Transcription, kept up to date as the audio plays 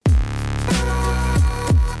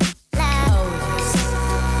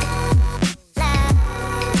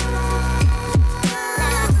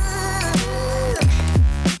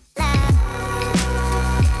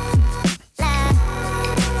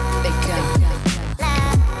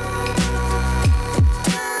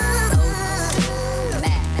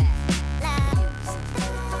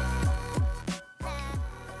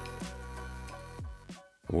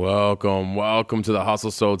Welcome to the Hustle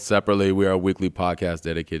Sold Separately. We are a weekly podcast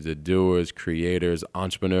dedicated to doers, creators,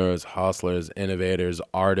 entrepreneurs, hustlers, innovators,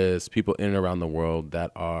 artists, people in and around the world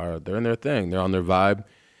they're in their thing. They're on their vibe.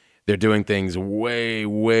 They're doing things way,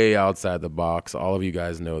 way outside the box. All of you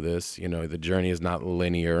guys know this. You know, the journey is not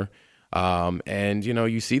linear. And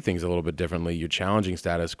you see things a little bit differently. You're challenging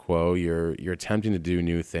status quo. You're attempting to do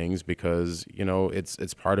new things because,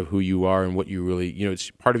 it's part of who you are and what you really, it's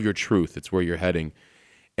part of your truth. It's where you're heading.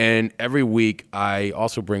 And every week I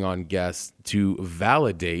also bring on guests to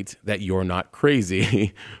validate that you're not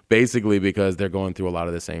crazy, basically because they're going through a lot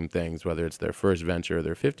of the same things, whether it's their first venture or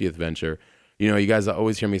their 50th venture. You guys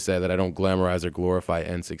always hear me say that I don't glamorize or glorify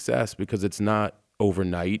end success because it's not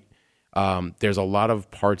overnight. There's a lot of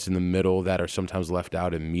parts in the middle that are sometimes left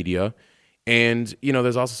out in media. And,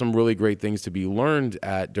 there's also some really great things to be learned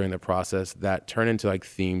during the process that turn into like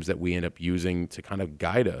themes that we end up using to kind of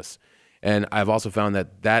guide us. And I've also found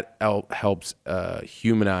that helps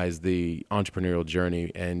humanize the entrepreneurial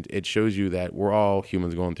journey. And it shows you that we're all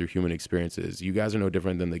humans going through human experiences. You guys are no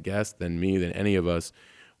different than the guest, than me, than any of us.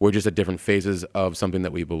 We're just at different phases of something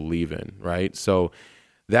that we believe in, right? So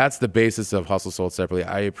that's the basis of Hustle Sold Separately.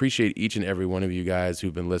 I appreciate each and every one of you guys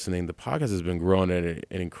who've been listening. The podcast has been growing at an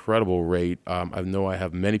incredible rate. I know I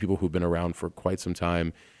have many people who've been around for quite some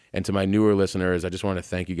time. And to my newer listeners, I just want to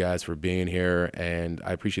thank you guys for being here. And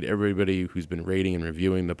I appreciate everybody who's been rating and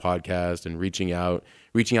reviewing the podcast and reaching out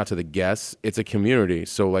to the guests. It's a community.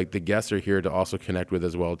 So like the guests are here to also connect with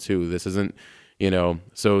as well too. This isn't,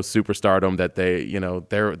 so superstardom that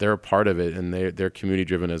they're a part of it and they're community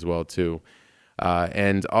driven as well too.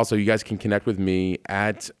 And also you guys can connect with me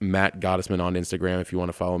at Matt Gottesman on Instagram if you want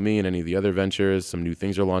to follow me and any of the other ventures. Some new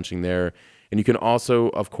things are launching there. And you can also,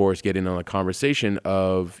 of course, get in on a conversation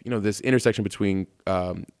of, this intersection between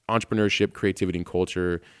entrepreneurship, creativity, and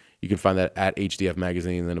culture. You can find that at HDF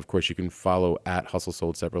Magazine. And then, of course, you can follow at Hustle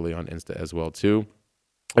Sold Separately on Insta as well, too.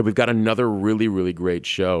 And we've got another really, really great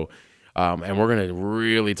show. And we're going to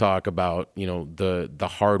really talk about, the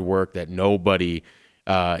hard work that nobody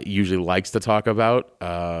usually likes to talk about,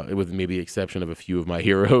 with maybe the exception of a few of my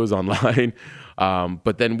heroes online.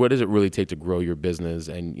 But then what does it really take to grow your business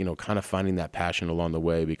and, kind of finding that passion along the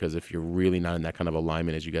way? Because if you're really not in that kind of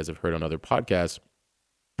alignment, as you guys have heard on other podcasts,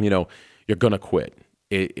 you're going to quit.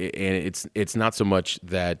 And it's not so much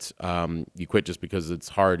that you quit just because it's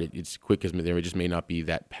hard. It's quit because there just may not be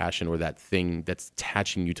that passion or that thing that's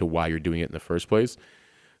attaching you to why you're doing it in the first place.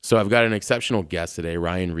 So I've got an exceptional guest today,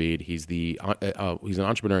 Ryan Reed. He's he's an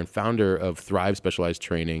entrepreneur and founder of Thrive Specialized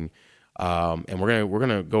Training. And we're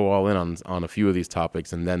gonna go all in on a few of these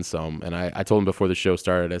topics and then some. And I told him before the show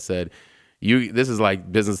started, I said, this is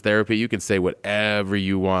like business therapy. You can say whatever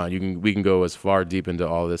you want. We can go as far deep into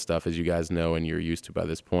all this stuff as you guys know and you're used to by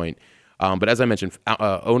this point. But as I mentioned,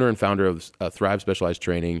 owner and founder of Thrive Specialized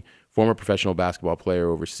Training, former professional basketball player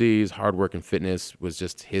overseas, hard work and fitness was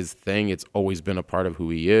just his thing. It's always been a part of who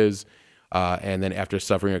he is. And then after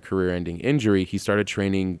suffering a career-ending injury, he started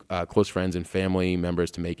training close friends and family members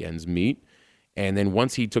to make ends meet. And then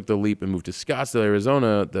once he took the leap and moved to Scottsdale,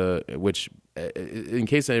 Arizona, which, in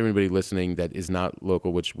case anybody listening that is not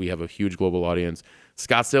local, which we have a huge global audience,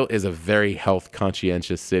 Scottsdale is a very health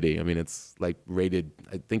conscientious city. I mean, it's like rated,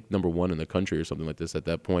 I think, #1 in the country or something like this at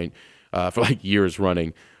that point for like years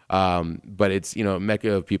running. But it's, a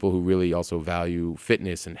mecca of people who really also value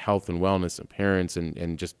fitness and health and wellness, appearance,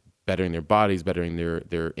 and just bettering their bodies, bettering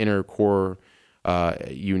their inner core,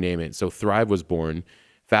 you name it. So Thrive was born.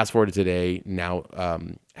 Fast forward to today, now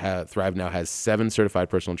Thrive now has 7 certified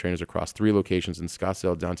personal trainers across 3 locations in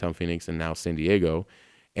Scottsdale, downtown Phoenix, and now San Diego.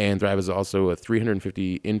 And Thrive is also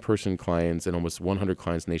 350 in-person clients and almost 100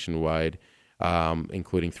 clients nationwide,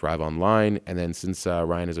 including Thrive Online. And then since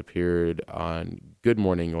Ryan has appeared on Good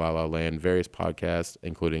Morning La La Land, various podcasts,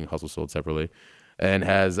 including Hustle Sold Separately, and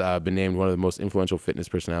has been named one of the most influential fitness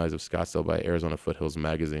personalities of Scottsdale by Arizona Foothills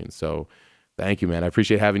Magazine. So thank you, man. I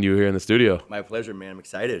appreciate having you here in the studio. My pleasure, man. I'm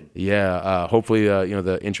excited. Yeah. Hopefully,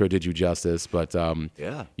 the intro did you justice, but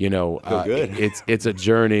yeah, feel good. It's a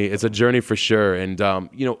journey. It's a journey for sure. And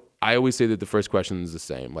I always say that the first question is the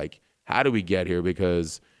same. Like, how do we get here?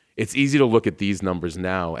 Because it's easy to look at these numbers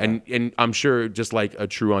now, and I'm sure just like a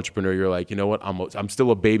true entrepreneur, you're like, you know what, I'm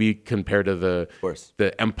still a baby compared to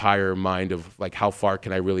the empire mind of like how far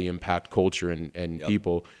can I really impact culture and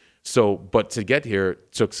people. So, but to get here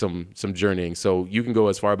took some journeying. So you can go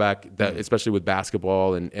as far back that, especially with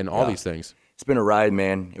basketball and all these things. It's been a ride,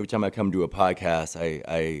 man. Every time I come to a podcast,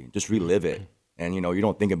 I just relive it, and you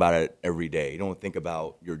don't think about it every day. You don't think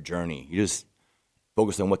about your journey. You just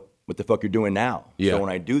focus on what the fuck you're doing now. Yeah. So when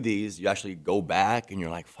I do these, you actually go back and you're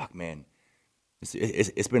like, fuck, man,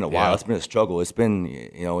 It's been a while. Yeah. It's been a struggle. It's been,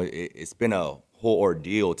 it's been a whole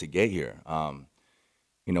ordeal to get here.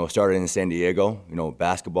 It started in San Diego.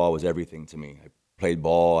 Basketball was everything to me. I played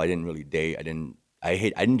ball. I didn't really date. I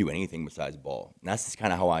didn't do anything besides ball. And that's just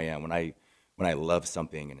kind of how I am. When I love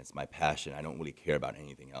something and it's my passion, I don't really care about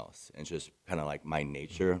anything else. And it's just kind of like my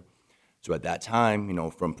nature. So at that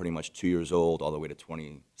time, from pretty much 2 years old all the way to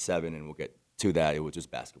 27, and we'll get to that, it was just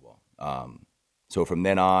basketball. So from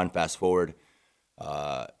then on, fast forward,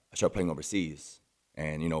 I started playing overseas.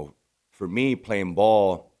 And, for me, playing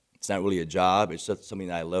ball, it's not really a job. It's just something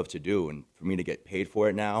that I love to do. And for me to get paid for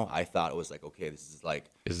it now, I thought it was like, okay, this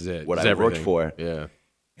is it. What It's I everything. worked for. Yeah.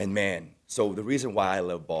 And man, so the reason why I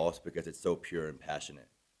love ball is because it's so pure and passionate.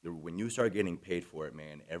 When you start getting paid for it,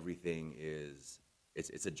 man, everything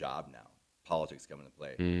it's a job now. Politics come into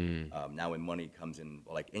play. Now when money comes in,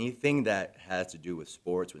 like anything that has to do with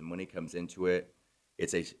sports, when money comes into it,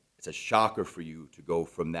 it's a shocker for you to go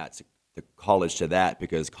from that to college to that,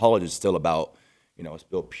 because college is still about, it's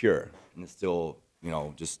still pure, and it's still,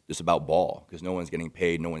 just about ball, because no one's getting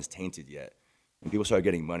paid, no one's tainted yet. When people start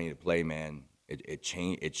getting money to play, man, it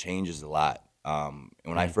changes a lot. And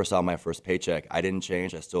when I first saw my first paycheck, I didn't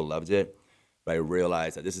change. I still loved it, but I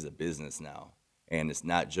realized that this is a business now, and it's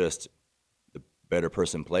not just the better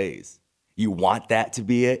person plays. You want that to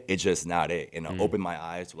be it. It's just not it. And it opened my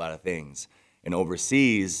eyes to a lot of things. And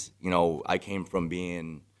overseas, I came from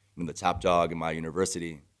being the top dog in my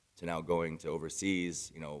university to now going to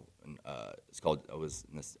overseas. I was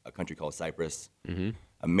in a country called Cyprus.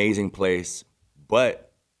 Amazing place,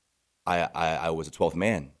 but I was a 12th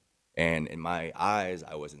man. And in my eyes,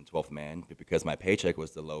 I wasn't 12th man, but because my paycheck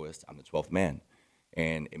was the lowest, I'm the 12th man.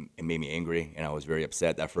 And it made me angry, and I was very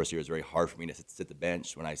upset. That first year was very hard for me to sit the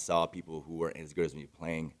bench when I saw people who weren't as good as me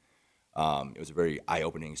playing. It was a very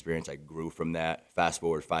eye-opening experience. I grew from that. Fast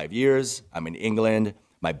forward 5 years, I'm in England.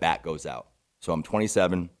 My back goes out. So I'm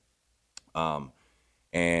 27,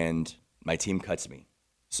 and my team cuts me.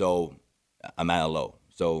 So I'm at a low.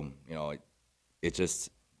 So, it just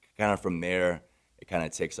kind of from there, it kind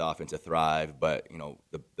of takes off into Thrive. But,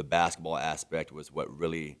 the basketball aspect was what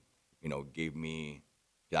really, gave me,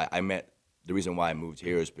 I met, the reason why I moved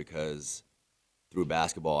here is because through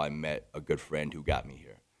basketball, I met a good friend who got me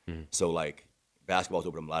here. So basketball's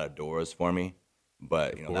opened a lot of doors for me,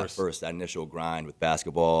 but that initial grind with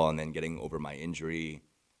basketball and then getting over my injury,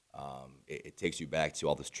 it takes you back to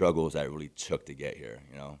all the struggles that it really took to get here,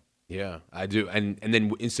 Yeah, I do.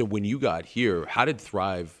 And so when you got here, how did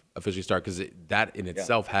Thrive officially start? Because that in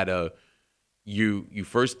itself had you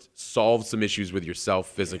first solved some issues with yourself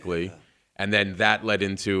physically, and then that led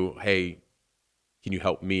into, hey, can you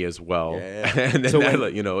help me as well? Yeah. And then So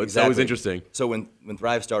it's always interesting. So when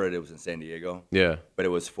Thrive started, it was in San Diego. Yeah. But it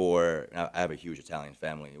was for, I have a huge Italian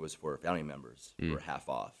family. It was for family members who were half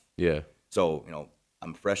off. Yeah. So,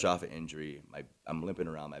 I'm fresh off an injury. I'm limping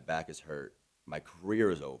around. My back is hurt. My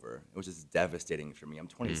career is over. It was just devastating for me. I'm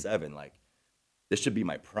 27. This should be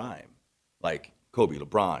my prime. Kobe,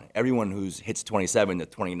 LeBron, everyone who's hits 27 to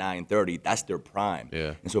 29, 30, that's their prime.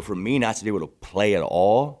 Yeah. And so for me not to be able to play at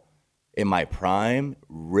all in my prime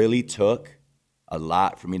really took a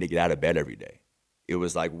lot for me to get out of bed every day. It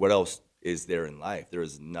was like, what else is there in life? There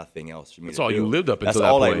is nothing else for me to do. That's all you lived up That's until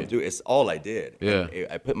that all point. I would do. It's all I did. Yeah.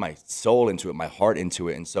 And I put my soul into it, my heart into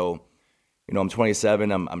it. And so, I'm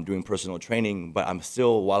 27, I'm doing personal training, but I'm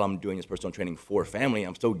still, while I'm doing this personal training for family,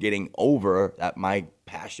 I'm still getting over that my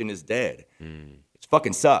passion is dead. It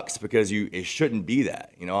fucking sucks because it shouldn't be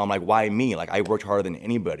that. I'm like, why me? I worked harder than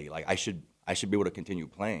anybody. I should be able to continue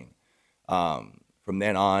playing. From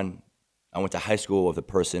then on, I went to high school with a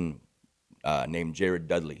person named Jared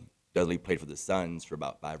Dudley. Dudley played for the Suns for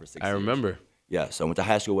about 5 or 6 years. I remember. Yeah, so I went to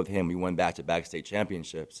high school with him. We won back-to-back state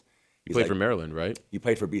championships. He played for Maryland, right? He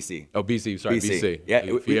played for BC. Oh, BC. Sorry, BC. Yeah,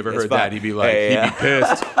 If he ever it's heard fine. that, he'd be like, Yeah. he'd be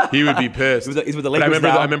pissed. He would be pissed. He's with the But Lakers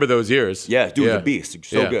now. I remember those years. Yeah, dude was a beast.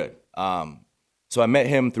 So Yeah. good. So I met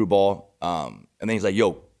him through ball, and then he's like,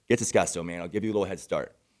 yo, get to Scottsdale, man. I'll give you a little head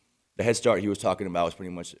start. The head start he was talking about was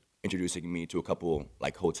pretty much introducing me to a couple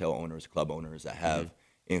hotel owners, club owners that have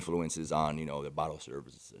influences on, the bottle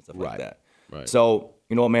service and stuff like that. Right. So,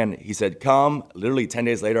 you know what, man, he said, come. Literally 10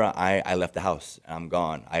 days later, I left the house. I'm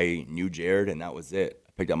gone. I knew Jared, and that was it.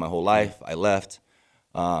 I picked up my whole life. I left.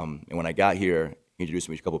 And when I got here, he introduced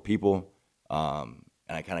me to a couple people, and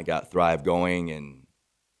I kind of got Thrive going, and,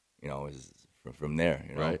 it was from there.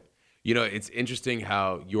 Right. It's interesting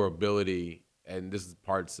how your ability, and this is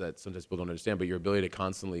parts that sometimes people don't understand, but your ability to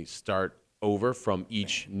constantly start over from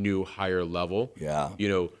each new higher level. Yeah.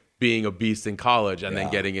 being a beast in college and then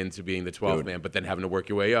Yeah. getting into being the 12th Dude. man, but then having to work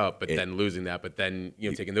your way up, but then losing that, but then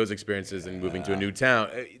taking those experiences and moving to a new town.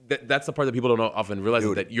 That's the part that people don't often realize,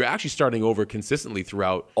 is that you're actually starting over consistently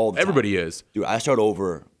throughout. All the time. Everybody is. Dude, I start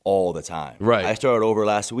over all the time. Right. I started over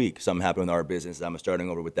last week. Something happened with our business. I'm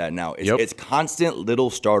starting over with that now. It's, Yep. it's constant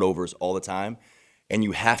little start overs all the time, and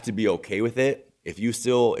you have to be okay with it. If you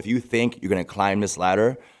think you're gonna climb this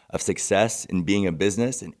ladder of success in being a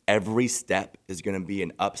business, and every step is gonna be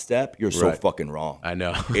an up step, you're so Right. fucking wrong. I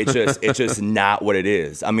know. It's just not what it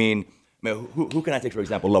is. I mean, who can I take for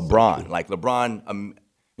example? LeBron. Like LeBron,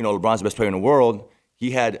 LeBron's the best player in the world.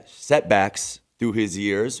 He had setbacks through his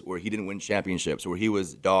years where he didn't win championships, where he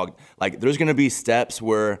was dogged. Like there's gonna be steps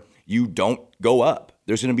where you don't go up.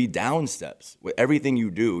 There's gonna be down steps. With everything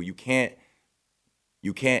you do, you can't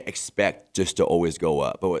expect just to always go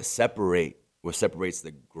up. But what separates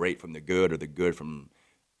the great from the good, or the good from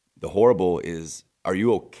the horrible, is, are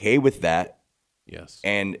you okay with that? Yes.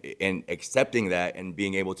 And accepting that, and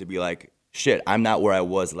being able to be like, shit, I'm not where I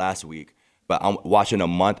was last week, but I'm watching a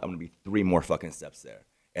month, I'm gonna be 3 more fucking steps there.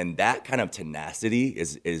 And that kind of tenacity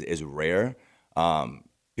is rare,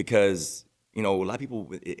 because a lot of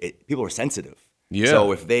people are sensitive. Yeah.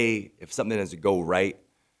 So if something doesn't go right,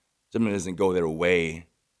 something doesn't go their way,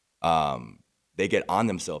 they get on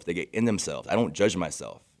themselves, they get in themselves. I don't judge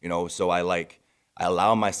myself, so I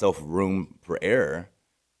allow myself room for error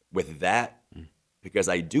with that, because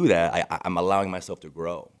I do that, I'm allowing myself to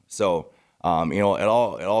grow. So, it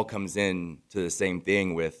all comes in to the same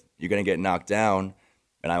thing with, you're gonna get knocked down.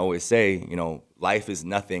 And I always say, life is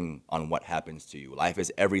nothing on what happens to you. Life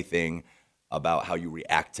is everything about how you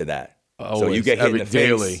react to that. So you get hit in the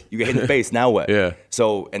face. You get hit in the face. Now what? Yeah.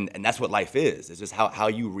 So and that's what life is. It's just how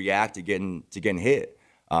you react to getting hit.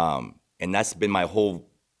 And that's been my whole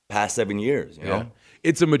past 7 years. You know.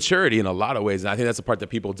 It's a maturity in a lot of ways, and I think that's the part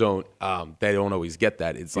that people don't. They don't always get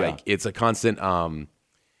that. It's like it's a constant.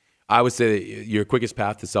 I would say that your quickest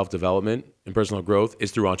path to self-development and personal growth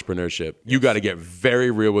is through entrepreneurship. You got to get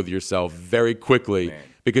very real with yourself very quickly,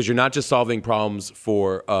 because you're not just solving problems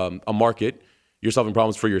for a market. You're solving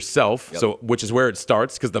problems for yourself, so which is where it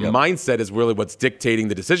starts, because the mindset is really what's dictating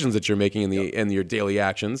the decisions that you're making in your daily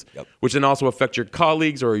actions, which then also affect your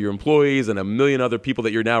colleagues or your employees and a million other people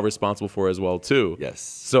that you're now responsible for as well too. Yes.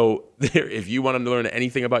 So if you want to learn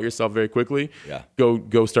anything about yourself very quickly,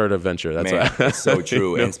 go start a venture. That's it's so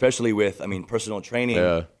true, and especially with personal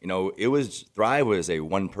training. Thrive was a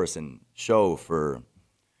one-person show for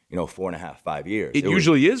 4.5, 5 years. It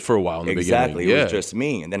usually is for a while in the beginning. Exactly. It was just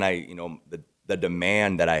me, and then the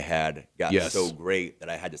demand that I had got so great that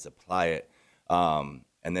I had to supply it. And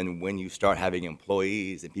then when you start having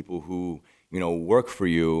employees and people who, work for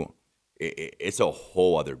you, it's a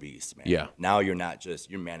whole other beast, man. Yeah. Now you're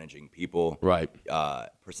managing people. Right.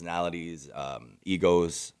 Personalities,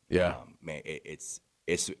 egos. Yeah. Man, it's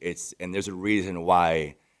and there's a reason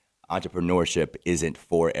why entrepreneurship isn't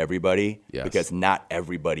for everybody. Yes. Because not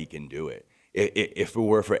everybody can do it. If it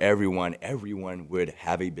were for everyone would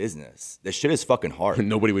have a business. This shit is fucking hard.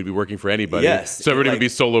 Nobody would be working for anybody. Yes. So everybody would be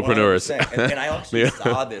solopreneurs. 100%. And I actually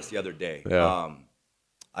saw this the other day. Yeah.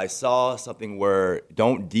 I saw something where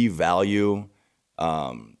don't devalue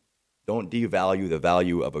the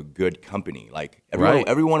value of a good company. Like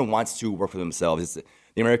everyone wants to work for themselves. It's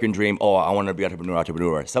the American dream. Oh, I want to be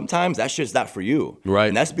entrepreneur. Sometimes that shit's not for you. Right.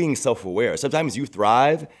 And that's being self-aware. Sometimes you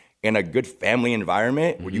thrive in a good family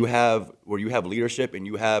environment where you have leadership and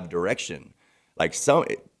you have direction. Like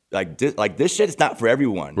this shit is not for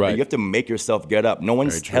everyone. Right. You have to make yourself get up. No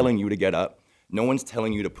one's telling you to get up. No one's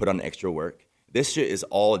telling you to put on extra work. This shit is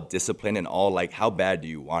all discipline and all how bad do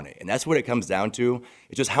you want it? And that's what it comes down to.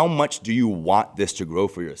 It's just how much do you want this to grow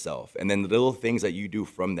for yourself? And then the little things that you do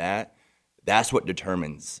from that, that's what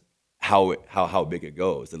determines how big it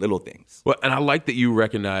goes, the little things. Well, and I like that you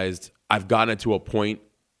recognized I've gotten it to a point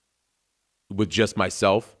with just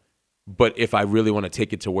myself, but if I really want to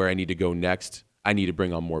take it to where I need to go next, I need to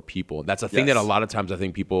bring on more people. That's a thing that a lot of times I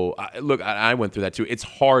think people I went through that too. It's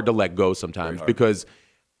hard to let go sometimes because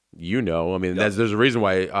there's a reason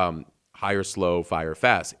why hire slow, fire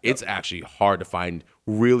fast. It's actually hard to find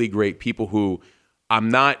really great people who I'm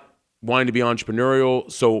not wanting to be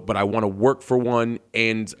entrepreneurial, but I want to work for one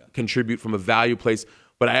and contribute from a value place,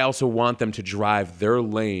 but I also want them to drive their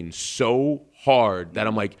lane so hard that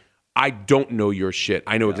I'm like, I don't know your shit.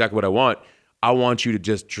 I know exactly what I want. I want you to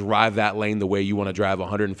just drive that lane the way you want to drive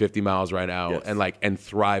 150 miles right now and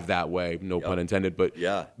thrive that way. No pun intended. But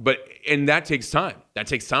and that takes time. That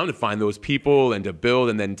takes time to find those people and to build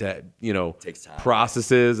and then to, takes time.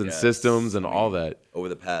 Processes and systems and all that. Over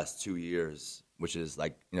the past 2 years, which is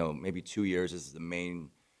maybe 2 years is the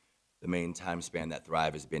main the main time span that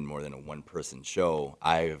Thrive has been more than a one-person show,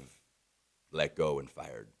 I've let go and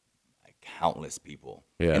fired like countless people.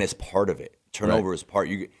 Yeah. And it's part of it. Turnover is part.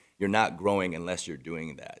 You're not growing unless you're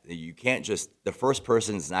doing that. You can't just, the first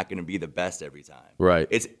person is not going to be the best every time. Right.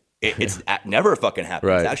 It's never fucking happens,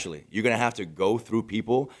 Right. actually. You're going to have to go through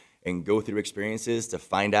people and go through experiences to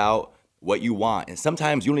find out what you want. And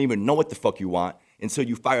sometimes you don't even know what the fuck you want until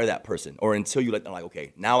you fire that person, or until you let them like,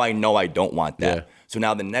 okay, now I know I don't want that. Yeah. So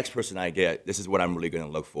now the next person I get, this is what I'm really going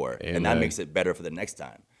to look for. Amen. And that makes it better for the next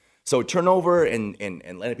time. So turnover and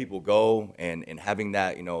letting people go and having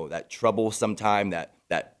that, you know, that trouble sometime, that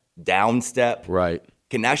down step Right.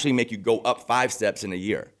 can actually make you go up 5 steps in a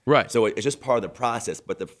year. Right. So it's just part of the process.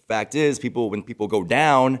 But the fact is, when people go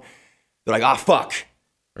down, they're like, fuck,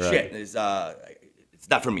 Right. shit, it's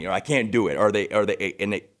not for me, or I can't do it, or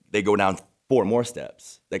they go down 4 more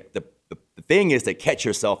steps. Like the thing is to catch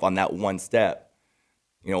yourself on that one step,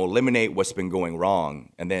 you know, eliminate what's been going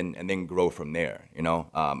wrong, and then grow from there, you know.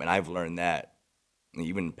 And I've learned that.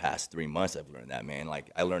 Even the past 3 months, I've learned that, man.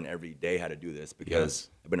 Like, I learn every day how to do this because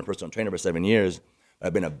I've been a personal trainer for 7 years.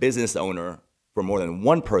 I've been a business owner for more than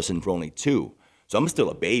one person for only 2. So I'm still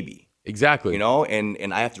a baby. Exactly. You know,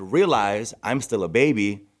 and I have to realize I'm still a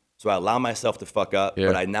baby, so I allow myself to fuck up,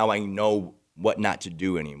 but now I know what not to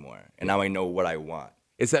do anymore, and now I know what I want.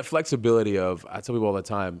 It's that flexibility of, I tell people all the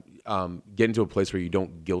time, get into a place where you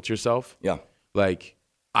don't guilt yourself. Yeah. Like,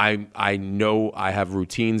 I know I have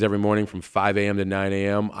routines every morning from 5 a.m. to 9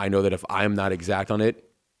 a.m. I know that if I'm not exact on it,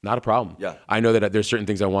 not a problem. Yeah. I know that there's certain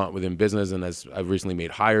things I want within business, and as I've recently made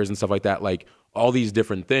hires and stuff like that, like all these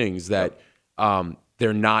different things that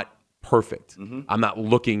they're not perfect. Mm-hmm. I'm not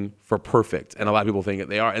looking for perfect, and a lot of people think that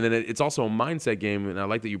they are. And then it's also a mindset game, and I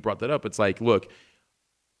like that you brought that up. It's like, look,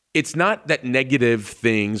 it's not that negative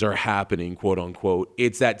things are happening, quote unquote.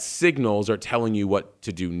 It's that signals are telling you what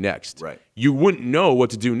to do next. Right. You wouldn't know what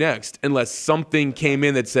to do next unless something came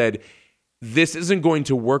in that said, this isn't going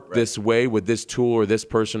to work this way with this tool or this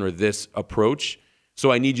person or this approach.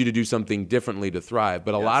 So I need you to do something differently to thrive.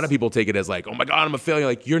 But a lot of people take it as like, oh my God, I'm a failure.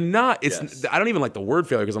 Like, you're not. I don't even like the word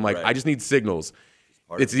failure because I'm like, I just need signals.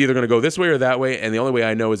 It's either going to go this way or that way. And the only way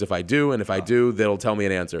I know is if I do. And if I do, they'll tell me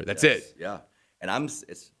an answer. That's it. Yeah. And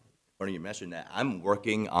it's funny you mentioned that. I'm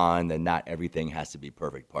working on the not everything has to be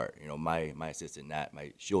perfect part. You know, my assistant, Nat,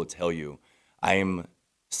 she'll tell you,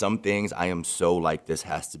 some things I am so like, this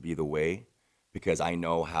has to be the way, because I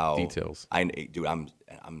know how. Details.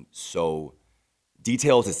 I'm so.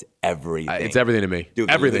 Details is everything. It's everything to me.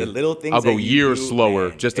 Dude, everything. The little things I'll go that years do, slower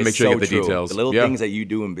man, just to make sure you get the true. details. The little things that you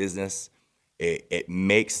do in business, it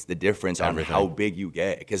makes the difference on how big you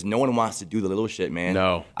get. Because no one wants to do the little shit, man.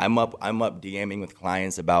 No. I'm up DMing with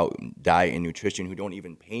clients about diet and nutrition who don't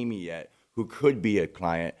even pay me yet, who could be a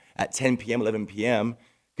client at 10 p.m., 11 p.m.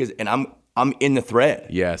 And I'm in the thread.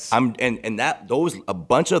 Yes. A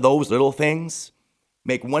bunch of those little things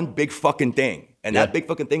make one big fucking thing. And that big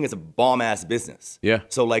fucking thing is a bomb-ass business. Yeah.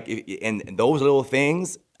 So, like, and those little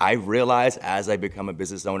things, I've realized as I become a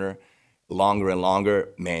business owner longer and longer,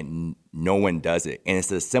 man, no one does it. And it's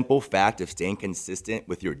the simple fact of staying consistent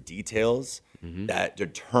with your details that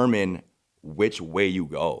determine which way you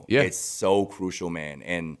go. Yeah. It's so crucial, man.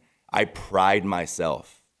 And I pride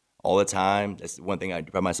myself all the time. That's one thing I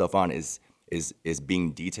pride myself on is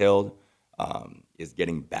being detailed, is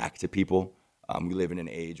getting back to people. We live in an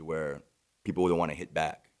age where people don't want to hit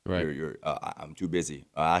back. Right. I'm too busy.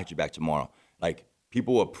 I'll hit you back tomorrow. Like,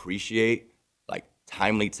 people appreciate like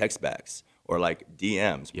timely text backs or like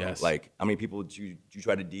DMs. Bro. Yes. Like, how many people do you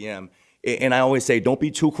try to DM? And I always say, don't be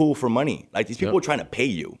too cool for money. Like, these people are trying to pay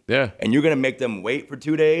you. Yeah. And you're gonna make them wait for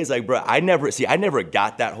 2 days. Like, bro, I never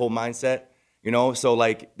got that whole mindset. You know, so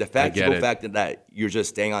like the fact that you're just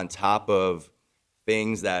staying on top of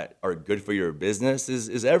things that are good for your business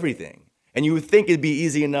is everything. And you would think it'd be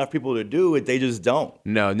easy enough for people to do it, they just don't.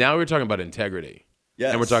 No, now we're talking about integrity.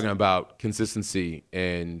 Yes. And we're talking about consistency,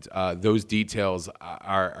 and those details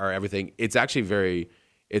are everything. It's actually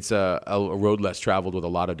it's a road less traveled with a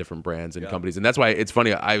lot of different brands and companies. And that's why it's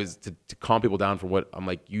funny. I was to calm people down from what I'm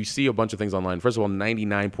like, you see a bunch of things online. First of all,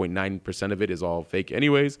 99.9% of it is all fake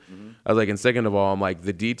anyways. I was like, and second of all, I'm like,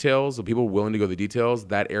 the details, the people willing to go the details,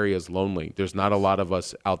 that area is lonely. There's not a lot of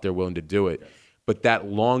us out there willing to do it. Yes. But that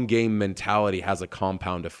long game mentality has a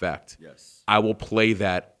compound effect. Yes. I will play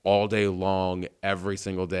that all day long, every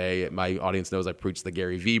single day. My audience knows I preach the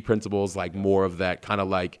Gary Vee principles, like more of that kind of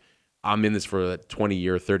like, I'm in this for a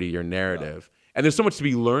 20-year, 30-year narrative. Yeah. And there's so much to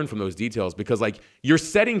be learned from those details because like you're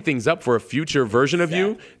setting things up for a future version of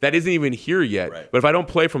you that isn't even here yet. Right. But if I don't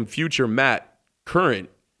play from future Matt current,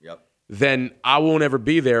 then I won't ever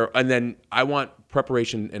be there. And then I want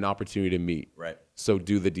preparation an opportunity to meet. Right. So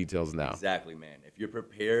do the details now. Exactly, man. If you're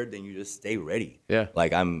prepared, then you just stay ready. Yeah.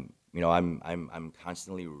 Like I'm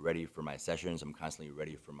constantly ready for my sessions. I'm constantly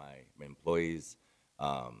ready for my employees.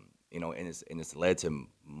 And it's led to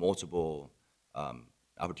multiple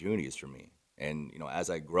opportunities for me. And as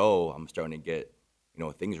I grow, I'm starting to get,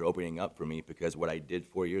 things are opening up for me because what I did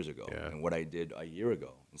 4 years ago and what I did a year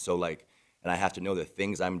ago. And so and I have to know the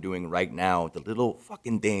things I'm doing right now, the little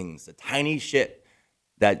fucking things, the tiny shit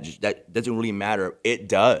that doesn't really matter. It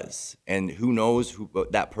does. And who knows who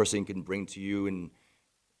that person can bring to you, and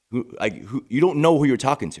who you don't know who you're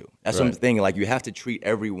talking to. That's something, like, you have to treat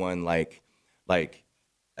everyone like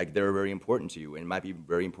they're very important to you, and it might be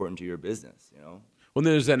very important to your business, Well,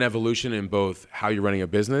 there's an evolution in both how you're running a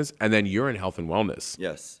business, and then you're in health and wellness.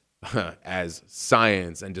 Yes. As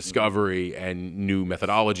science and discovery and new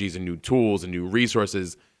methodologies and new tools and new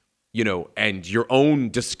resources, and your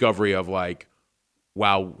own discovery of like,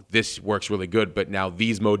 wow, this works really good, but now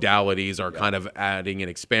these modalities are kind of adding and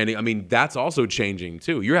expanding. I mean, that's also changing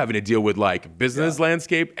too. You're having to deal with like business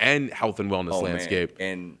landscape and health and wellness landscape.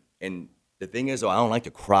 Man. And the thing is, though, I don't like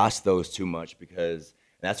to cross those too much, because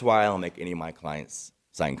that's why I don't make any of my clients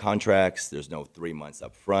sign contracts. There's no 3 months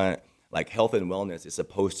up front. Like, health and wellness is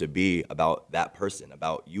supposed to be about that person,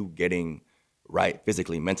 about you getting right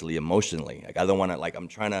physically, mentally, emotionally. Like, I don't want to, I'm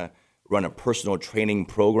trying to run a personal training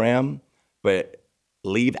program, but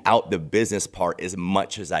leave out the business part as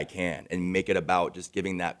much as I can and make it about just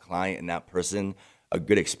giving that client and that person a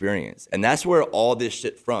good experience. And that's where all this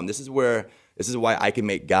shit from. This is why I can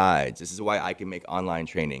make guides. This is why I can make online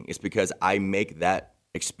training. It's because I make that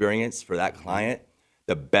experience for that client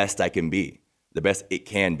the best I can be, the best it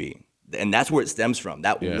can be. And that's where it stems from.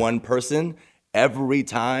 That one person every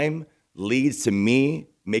time leads to me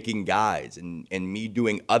making guides and me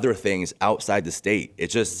doing other things outside the state.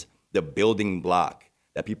 It's just the building block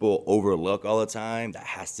that people overlook all the time. That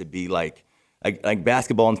has to be like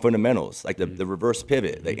basketball and fundamentals, like the reverse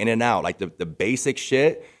pivot, the in and out, like the basic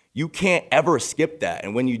shit. You can't ever skip that.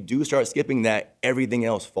 And when you do start skipping that, everything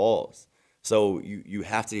else falls. So you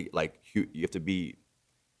have to you have to be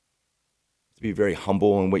very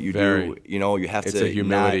humble in what you do. You have it's to. It's a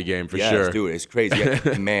humility game for sure. Dude, it's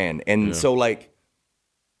crazy, man. And so like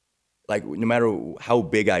no matter how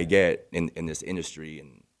big I get in this industry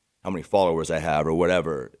and how many followers I have or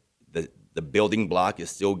whatever, the building block is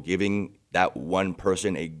still giving that one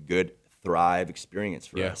person a good thrive experience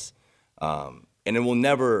for us. And it will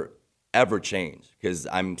never ever change, because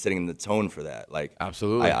I'm setting the tone for that. Like,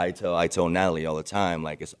 absolutely. I tell Natalie all the time,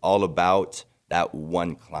 like, it's all about that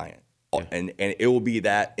one client. And it will be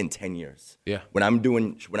that in 10 years. Yeah. When I'm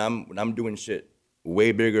doing shit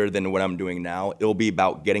way bigger than what I'm doing now, it'll be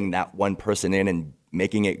about getting that one person in and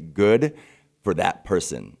making it good for that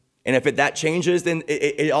person. And if that changes, then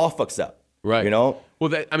it all fucks up. Right. Well,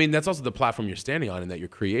 that's also the platform you're standing on and that you're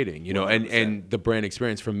creating, and the brand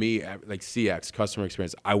experience for me, like CX, customer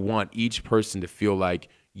experience. I want each person to feel like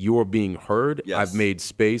you're being heard. Yes. I've made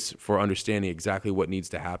space for understanding exactly what needs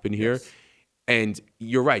to happen here. Yes. And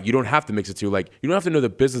you're right. You don't have to mix it too. Like, you don't have to know the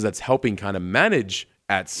business that's helping kind of manage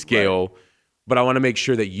at scale, right. But I want to make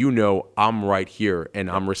sure that I'm right here and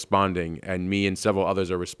I'm responding, and me and several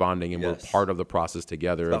others are responding, and we're part of the process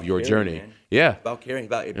together of your journey. Man. Yeah, it's about caring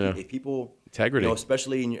about if people integrity,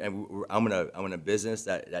 especially I'm in a business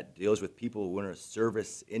that deals with people who are in a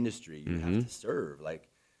service industry. You have to serve like.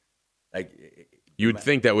 You'd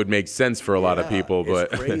think that would make sense for a lot of people,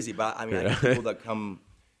 but it's crazy. But I have people that come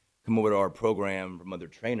over to our program from other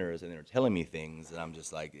trainers, and they're telling me things, and I'm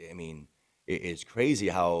just like, it's crazy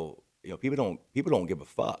how people don't give a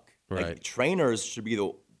fuck. Right. Like, trainers should be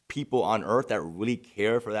the people on earth that really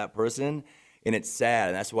care for that person, and it's sad,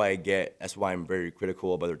 and that's why I'm very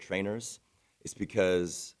critical of other trainers. It's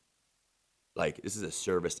because, like, this is a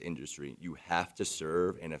service industry. You have to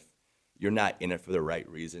serve, and if you're not in it for the right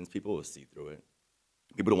reasons, people will see through it.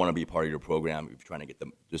 People don't want to be part of your program if you're trying to get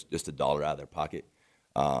them just $1 out of their pocket.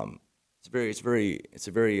 It's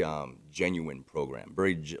a very genuine program.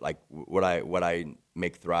 Very like what I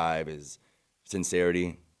make thrive is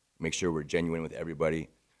sincerity. Make sure we're genuine with everybody,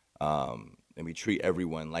 and we treat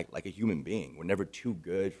everyone like a human being. We're never too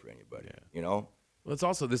good for anybody. Well, it's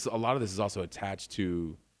also a lot of this is also attached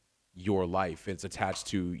to your life. It's attached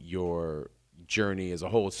to your journey as a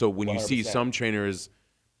whole. So when 100%. You see some trainers,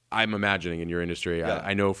 I'm imagining in your industry,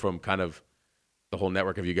 I know from kind of the whole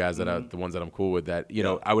network of you guys that are the ones that I'm cool with, that,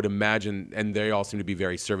 I would imagine, and they all seem to be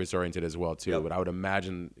very service oriented as well too. But I would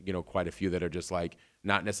imagine, quite a few that are just like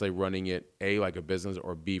not necessarily running it A, like a business,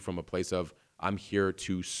 or B, from a place of I'm here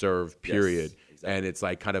to serve, period. Yes, exactly. And it's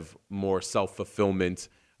like kind of more self-fulfillment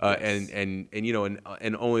and you know,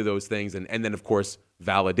 and only those things, and then of course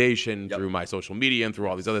validation through my social media and through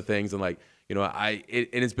all these other things, and like, you know, and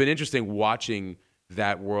it's been interesting watching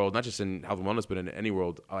that world, not just in health and wellness, but in any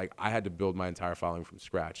world. Like, I had to build my entire following from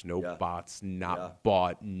scratch. No bots, not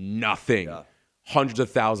bought, nothing. Hundreds of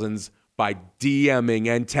thousands by DMing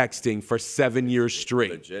and texting for 7 years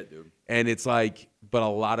straight. Legit, dude. And it's like, but a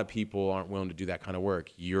lot of people aren't willing to do that kind of work.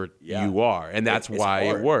 You are, and that's why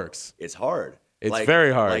it works. It's hard. It's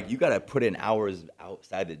very hard. Like, you got to put in hours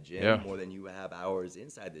outside the gym more than you have hours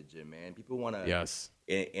inside the gym, man. People want to. Yes.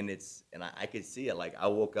 And I could see it. Like, I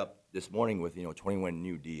woke up this morning with 21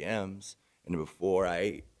 new DMs, and before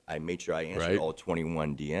I made sure I answered all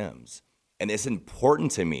 21 DMs. And it's important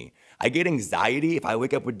to me. I get anxiety if I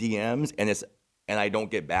wake up with DMs and I don't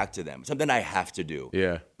get back to them. Something I have to do.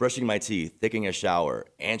 Yeah. Brushing my teeth, taking a shower,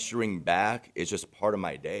 answering back is just part of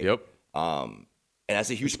my day. Yep. And that's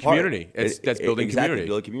a huge community. Part. That's building community.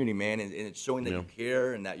 Build community, man, and it's showing that you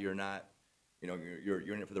care and that you're not,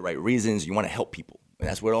 you're in it for the right reasons. You want to help people, and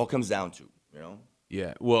that's what it all comes down to,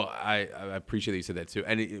 Yeah, well, I appreciate that you said that too.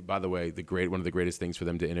 And by the way, one of the greatest things for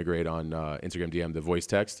them to integrate on Instagram DM, the voice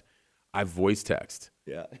text. I voice text.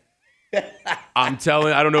 Yeah. I'm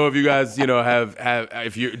telling. I don't know if you guys, do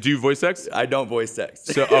you voice text? I don't voice text.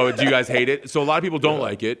 So, do you guys hate it? So a lot of people don't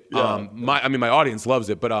like it. Yeah. My audience loves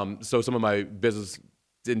it, but so some of my business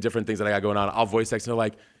and different things that I got going on, I'll voice text and they're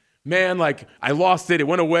like, man, like, I lost it. It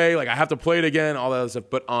went away. Like, I have to play it again, all that other stuff.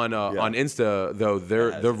 But on Insta, though,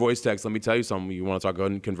 their voice text, let me tell you something. You want to talk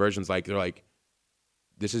about conversions, like, they're like,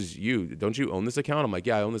 this is you. Don't you own this account? I'm like,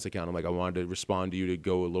 yeah, I own this account. I'm like, I wanted to respond to you to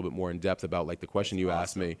go a little bit more in depth about, like, the question you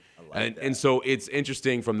asked me. And so it's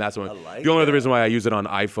interesting from that. The only other reason why I use it on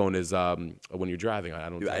iPhone is when you're driving. I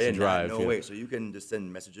don't text and drive. No, wait. So you can just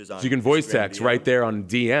send messages on. So you can voice text right there on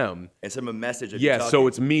DM. And send a message. Yeah, so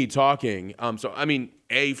it's me talking. So, I mean,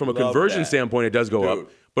 from a conversion standpoint, it does go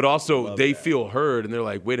up. But also, they feel heard, and they're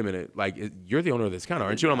like, wait a minute, like, you're the owner of this account,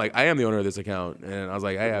 aren't you? And I'm like, I am the owner of this account. And I was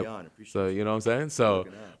like, hey, so, you know what I'm saying? So,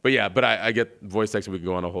 but yeah, but I get voice text, we could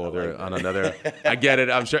go on a whole other, on another. I get it,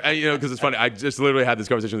 I'm sure. And, because it's funny, I just literally had this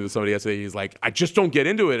conversation with somebody yesterday. He's like, I just don't get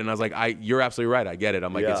into it. And I was like, you're absolutely right. I get it.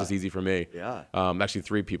 I'm like, it's just easy for me. Yeah. Actually,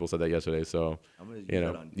 3 people said that yesterday. So, I'm gonna use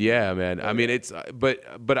that on yeah, man. I mean, it's, but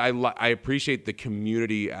I appreciate the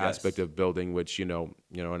community aspect of building, which, and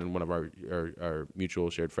one of our mutual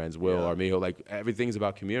shared friends, Will Armijo, like, everything's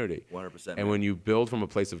about community. 100%. And when you build from a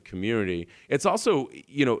place of community, it's also,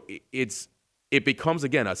 it becomes,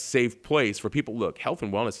 again, a safe place for people. Look, health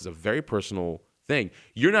and wellness is a very personal thing.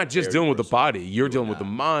 You're not just dealing with the body. You're dealing with the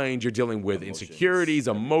mind. You're dealing with insecurities,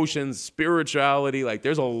 emotions, spirituality. Like,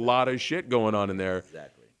 there's a lot of shit going on in there.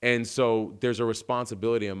 Exactly. And so there's a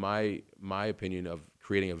responsibility, in my opinion, of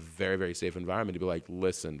creating a very, very safe environment to be like,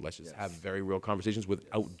 listen, let's just have very real conversations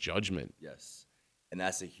without judgment. Yes. And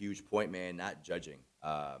that's a huge point, man, not judging.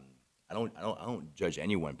 I don't judge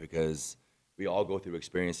anyone, because we all go through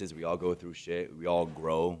experiences, we all go through shit, we all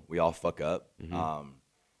grow, we all fuck up. Mm-hmm.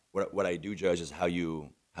 What I do judge is how you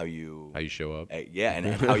show up. And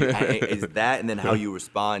how you, is that, and then how you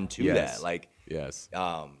respond to that. Like,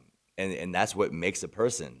 and that's what makes a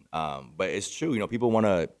person. But it's true, people want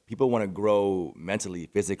to grow mentally,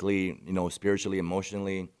 physically, spiritually,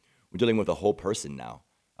 emotionally. We're dealing with a whole person now.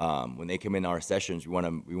 When they come in our sessions, we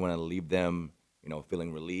want to leave them,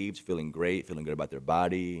 feeling relieved, feeling great, feeling good about their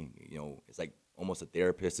body. It's like almost a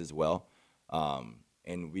therapist as well.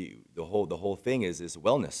 And the whole thing is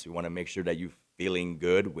wellness. We want to make sure that you're feeling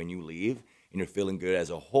good when you leave, and you're feeling good as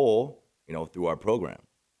a whole, through our program.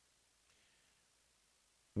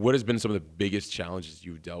 What has been some of the biggest challenges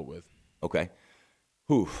you've dealt with? Okay.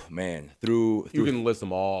 Whew, man. Through you can list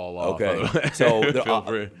them all off. Okay. So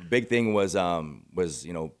the big thing was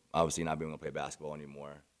obviously not being able to play basketball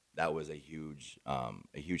anymore. That was a huge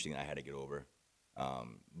thing I had to get over.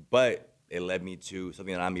 But it led me to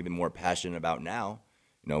something that I'm even more passionate about now,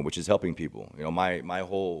 which is helping people. My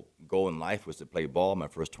whole goal in life was to play ball my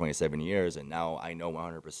first 27 years, and now I know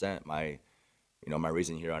 100% my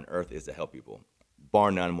reason here on earth is to help people.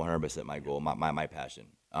 Bar none, 100% my goal, my passion.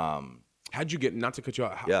 How'd you get, not to cut you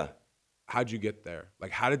off, how'd you get there?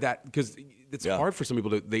 Like, how did that, because it's hard for some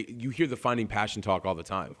people you hear the finding passion talk all the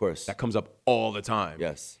time. Of course. That comes up all the time.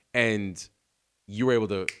 Yes. And you were able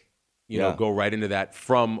to, go right into that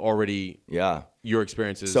from already your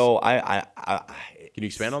experiences. So can you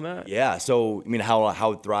expand on that? Yeah. So,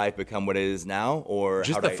 how Thrive become what it is now, or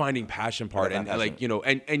just the finding passion part, and like,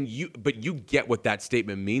 and you get what that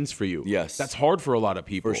statement means for you. Yes. That's hard for a lot of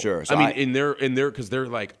people. For sure. So in there, because they're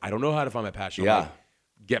like, I don't know how to find my passion. Yeah. Like,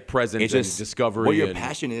 get present and discovery. What your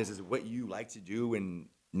passion is what you like to do, and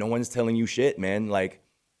no one's telling you shit, man. Like,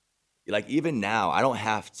 like even now, I don't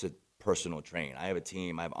have to personal train. I have a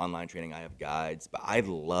team, I have online training, I have guides, but I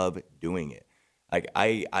love doing it. Like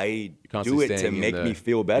I do it to make me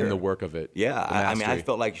feel better in the work of it. Yeah, I mean, I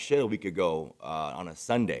felt like shit a week ago on a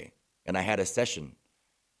Sunday, and I had a session,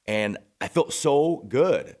 and I felt so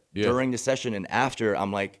good during the session and after.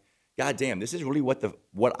 I'm like, God damn, this is really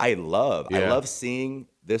what I love. I love seeing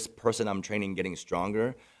this person I'm training getting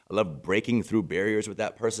stronger. I love breaking through barriers with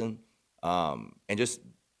that person, and just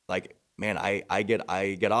like, man, I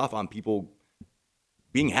get off on people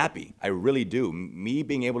being happy. I really do. Me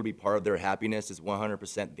being able to be part of their happiness is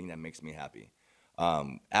 100% the thing that makes me happy.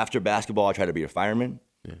 After basketball, I tried to be a fireman.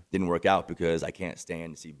 Didn't work out because I can't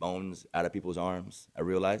stand to see bones out of people's arms, I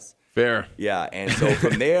realized. Fair. Yeah, and so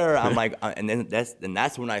from there, I'm like, and then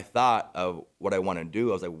that's when I thought of what I want to do.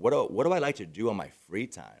 I was like, what do I like to do on my free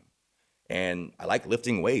time? And I like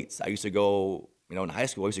lifting weights. I used to go, in high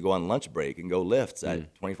school, I used to go on lunch break and go lifts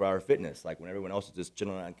at 24 Hour Fitness, like when everyone else was just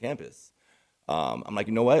chilling on campus. I'm like,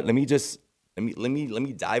 you know what? Let me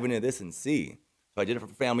dive into this and see. So I did it for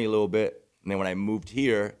family a little bit, and then when I moved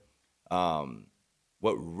here,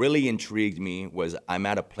 what really intrigued me was I'm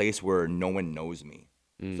at a place where no one knows me.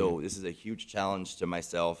 So this is a huge challenge to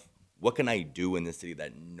myself. What can I do in this city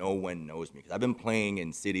that no one knows me? Because I've been playing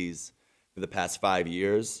in cities for the past 5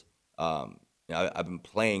 years. I've been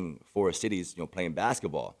playing for cities, playing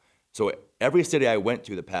basketball. So every city I went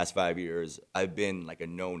to the past 5 years, I've been like a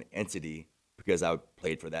known entity because I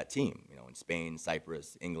played for that team, in Spain,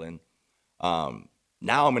 Cyprus, England.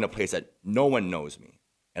 Now I'm in a place that no one knows me.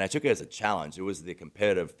 And I took it as a challenge. It was the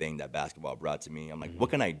competitive thing that basketball brought to me. I'm like,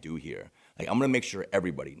 what can I do here? Like, I'm going to make sure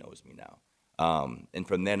everybody knows me now. And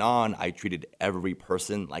from then on, I treated every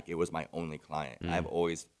person like it was my only client. I've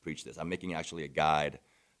always preached this. I'm making actually a guide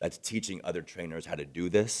that's teaching other trainers how to do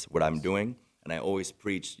this, what I'm doing. And I always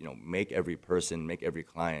preach, make every person, make every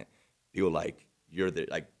client feel like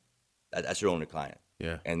that's your only client.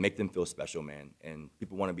 Yeah. And make them feel special, man. And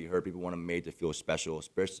people want to be heard. People want to be made to feel special,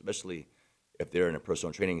 especially if they're in a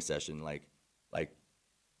personal training session. Like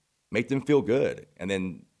make them feel good, and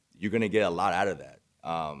then you're gonna get a lot out of that.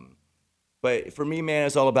 But for me, man,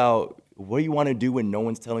 it's all about what do you want to do when no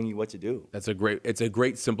one's telling you what to do. It's a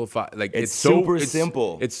great simplified. Like it's super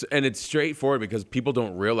simple. It's straightforward because people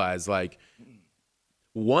don't realize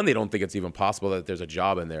one, they don't think it's even possible that there's a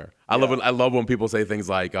job in there. I love when people say things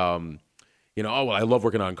like, oh, well, I love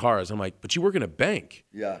working on cars. I'm like, but you work in a bank.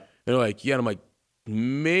 Yeah. And they're like, yeah. And I'm like,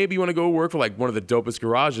 maybe you want to go work for one of the dopest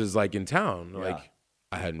garages in town. Yeah. Like,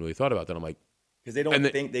 I hadn't really thought about that. I'm like, because they don't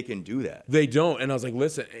think they can do that. They don't. And I was like,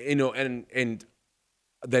 listen, and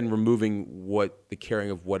then removing the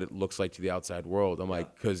caring of what it looks like to the outside world. I'm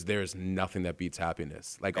like, because there's nothing that beats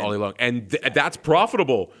happiness, all day long. And that's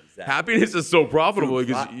profitable. Exactly. Happiness is so profitable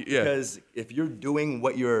because if you're doing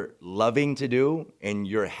what you're loving to do and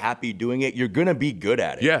you're happy doing it, you're going to be good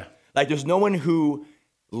at it. Yeah. There's no one who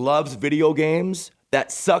loves video games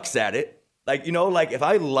that sucks at it. If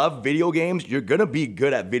I love video games, you're going to be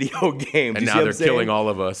good at video games. And now they're killing all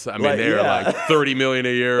of us. I mean, they're $30 million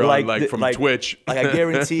a year from Twitch. I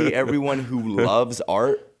guarantee everyone who loves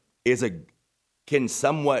art can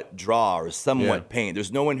somewhat draw or somewhat paint.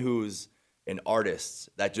 There's no one who's an artist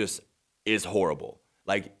that just is horrible.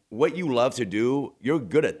 What you love to do, you're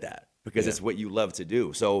good at that because it's what you love to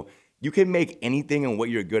do. So you can make anything and what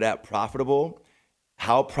you're good at profitable.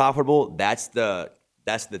 How profitable, that's the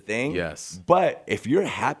thing. Yes. But if you're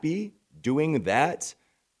happy doing that,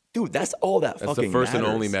 dude, that's all that fucking matters. That's the first and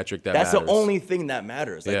only metric that matters. That's the only thing that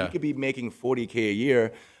matters. You could be making $40K a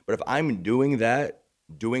year, but if I'm doing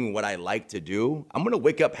what I like to do, I'm going to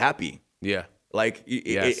wake up happy. Yeah.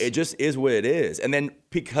 It just is what it is. And then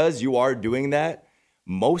because you are doing that,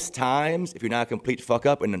 most times, if you're not a complete fuck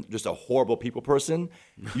up and just a horrible people person,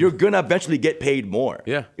 you're going to eventually get paid more.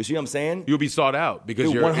 Yeah. You see what I'm saying? You'll be sought out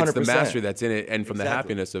because it's the mastery that's in it and from the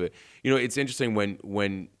happiness of it. It's interesting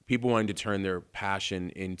when people wanting to turn their passion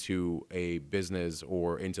into a business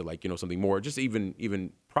or into something more, just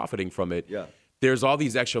even profiting from it. Yeah. There's all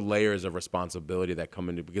these extra layers of responsibility that come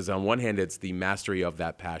into because on one hand, it's the mastery of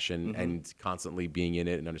that passion and constantly being in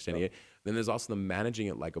it and understanding it. Then there's also the managing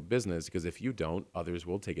it like a business because if you don't, others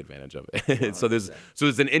will take advantage of it. so there's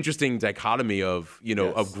an interesting dichotomy of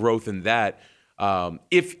of growth in that.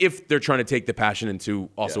 If they're trying to take the passion into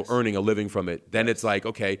also earning a living from it, then it's like,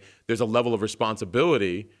 okay, there's a level of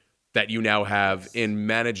responsibility that you now have in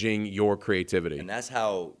managing your creativity. And that's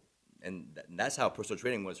how personal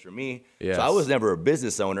training was for me. Yes. So I was never a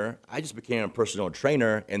business owner. I just became a personal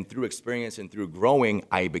trainer, and through experience and through growing,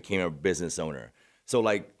 I became a business owner. So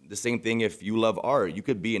the same thing if you love art, you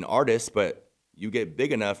could be an artist, but you get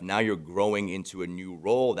big enough, now you're growing into a new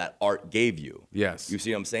role that art gave you. Yes. You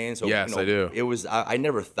see what I'm saying? So yes, I do. It was I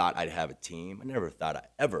never thought I'd have a team. I never thought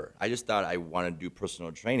I just thought I wanted to do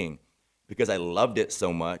personal training because I loved it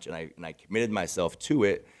so much and I committed myself to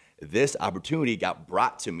it. This opportunity got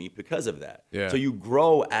brought to me because of that. Yeah. So you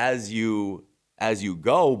grow as you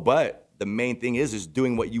go, but the main thing is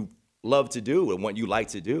doing what you love to do and what you like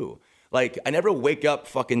to do. Like, I never wake up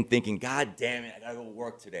fucking thinking, God damn it, I gotta go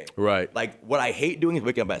work today. Right. Like, what I hate doing is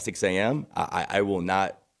waking up at 6 a.m. I will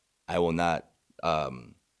not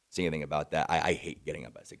say anything about that. I hate getting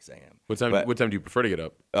up at 6 a.m. What time do you prefer to get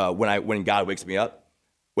up? When God wakes me up,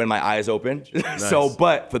 when my eyes open. Nice. So,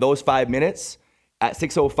 but for those 5 minutes, at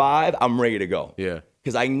 6:05, I'm ready to go. Yeah.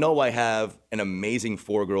 Because I know I have an amazing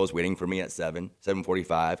 4 girls waiting for me at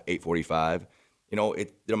 7:45, 8:45. You know,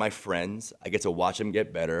 they're my friends. I get to watch them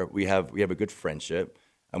get better. We have a good friendship.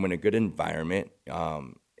 I'm in a good environment.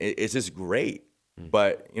 It's just great.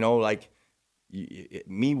 But, you know, like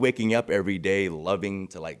me waking up every day loving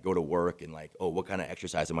to like go to work and like, oh, what kind of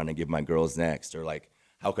exercise am I gonna give my girls next? Or like,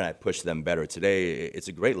 how can I push them better today? It's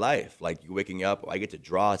a great life. Like, you waking up, I get to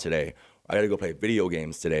draw today. I got to go play video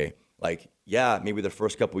games today. Like, yeah, maybe the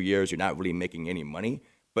first couple of years you're not really making any money,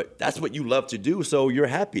 but that's what you love to do, so you're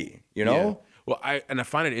happy, you know? Yeah. Well, I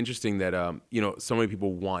find it interesting that you know, so many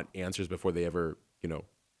people want answers before they ever, you know,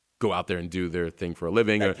 go out there and do their thing for a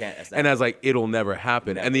living. And I was like, it'll never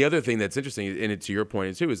happen. Never. And the other thing that's interesting, and to your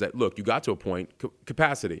point too, is that look, you got to a point,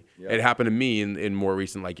 capacity. Yep. It happened to me in more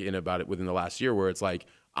recent, like within the last year, where it's like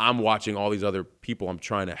I'm watching all these other people I'm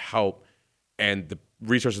trying to help, and the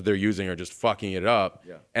resources they're using are just fucking it up.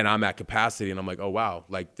 Yeah. And I'm at capacity, and I'm like, oh wow,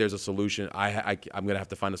 like there's a solution. I'm gonna have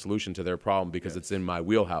to find a solution to their problem because it's in my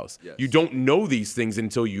wheelhouse. Yes. You don't know these things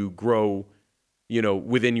until you grow, you know,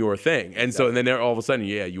 within your thing. And so, and then all of a sudden,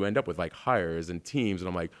 you end up with like hires and teams, and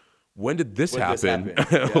I'm like, when did this happen?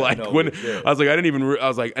 Like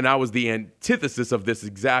and I was the antithesis of this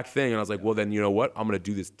exact thing. And I was like, well, then you know what? I'm gonna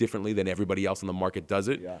do this differently than everybody else in the market does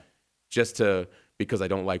it. Yeah. Because I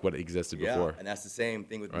don't like what existed before. And that's the same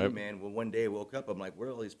thing with me, man. Well, one day I woke up, I'm like, where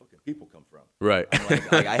do all these fucking people come from? Right. I'm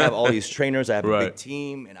like I have all these trainers, I have a big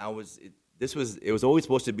team, and it was always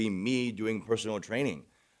supposed to be me doing personal training.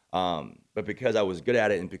 But because I was good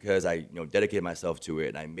at it and because I, dedicated myself to it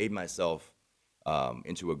and I made myself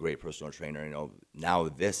into a great personal trainer, now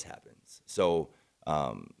this happens. So,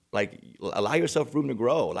 allow yourself room to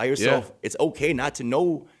grow. Allow yourself, it's okay not to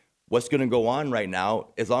know what's going to go on right now,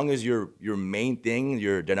 as long as your main thing,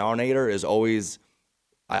 your denominator is always,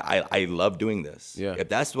 I love doing this. Yeah. If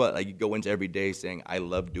that's what you go into every day saying, I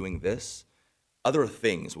love doing this, other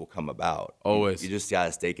things will come about. Always. You just got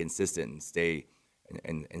to stay consistent and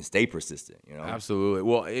stay persistent, Absolutely.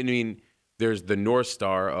 Well, I mean, there's the North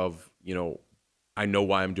Star of, I know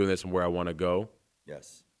why I'm doing this and where I want to go.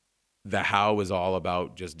 Yes. The how is all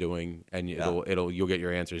about just doing, and you'll get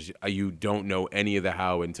your answers. You don't know any of the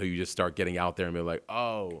how until you just start getting out there and be like,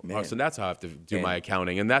 so that's how I have to do my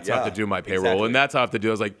accounting, and that's how I have to do my payroll, and that's how I have to do.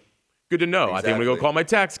 I was like, good to know. Exactly. I think I'm gonna go call my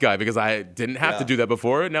tax guy because I didn't have to do that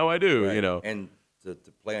before. Now I do. Right. And to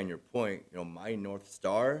play on your point, my North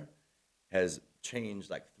Star has changed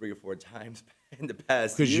like 3 or 4 times in the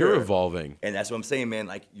past year. Because you're evolving, and that's what I'm saying, man.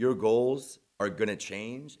 Like, your goals are gonna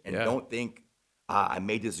change, and don't think, I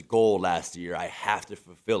made this goal last year, I have to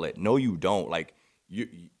fulfill it. No, you don't. Like,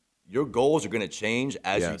 your goals are going to change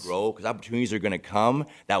as you grow, because opportunities are going to come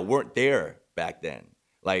that weren't there back then.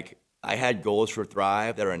 Like, I had goals for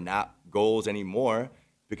Thrive that are not goals anymore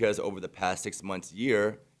because over the past 6 months,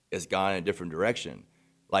 year, it's gone in a different direction.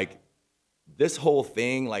 Like, this whole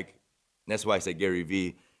thing, that's why I say Gary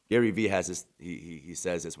Vee. Gary Vee has this, he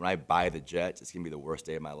says this, when I buy the Jets, it's going to be the worst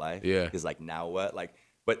day of my life. Yeah. Because, now what?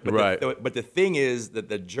 But the thing is that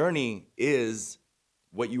the journey is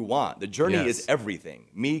what you want. The journey is everything.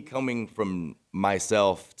 Me coming from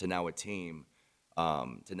myself to now a team,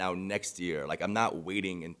 to now next year. I'm not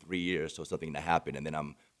waiting in 3 years for something to happen and then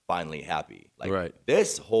I'm finally happy.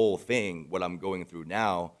 This whole thing, what I'm going through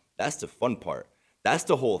now, that's the fun part. That's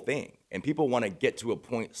the whole thing. And people want to get to a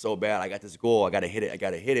point so bad. I got this goal. I got to hit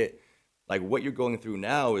it. What you're going through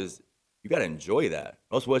now is, you got to enjoy that.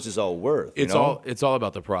 That's what it's all worth. It's all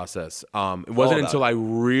about the process. It wasn't until I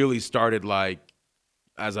really started,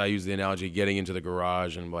 as I use the analogy, getting into the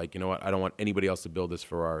garage and you know what? I don't want anybody else to build this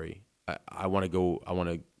Ferrari. I want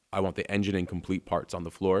the engine and complete parts on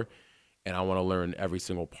the floor, and I want to learn every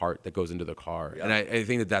single part that goes into the car. Yeah. And I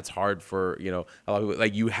think that's hard for a lot of people.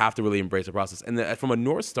 You have to really embrace the process. And from a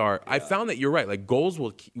North Star, I found that you're right. Goals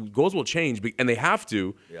will change, and they have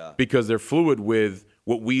to because they're fluid with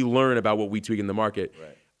what we learn about what we tweak in the market.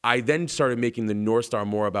 Right. I then started making the North Star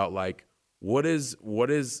more about what's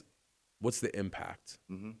the impact?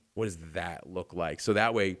 What does that look like? So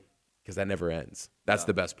that way, because that never ends. That's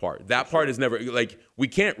the best part. That part is never, like, we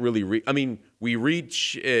can't really we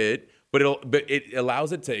reach it, but it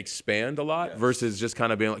allows it to expand a lot versus just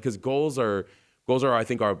kind of being like, because goals are I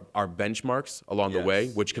think our benchmarks along the way,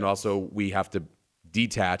 which can also, we have to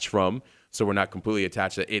detach from, so we're not completely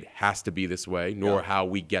attached that it has to be this way, nor how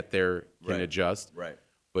we get there can adjust. Right.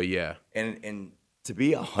 But yeah. And to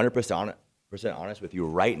be 100% honest with you,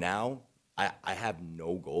 right now, I have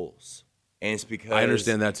no goals. And it's because I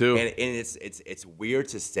understand that too. And it's weird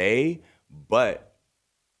to say, but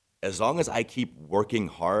as long as I keep working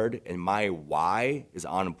hard and my why is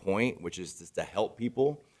on point, which is just to help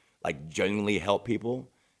people, like genuinely help people,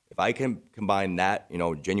 if I can combine that,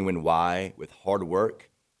 genuine why with hard work,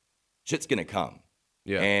 shit's gonna come.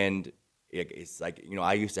 Yeah. And it's like,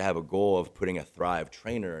 I used to have a goal of putting a Thrive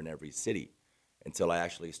trainer in every city until I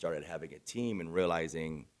actually started having a team and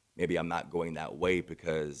realizing maybe I'm not going that way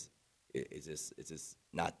because it's just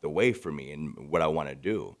not the way for me and what I want to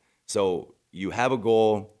do. So you have a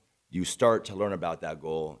goal, you start to learn about that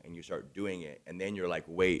goal, and you start doing it, and then you're like,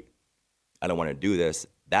 wait, I don't want to do this.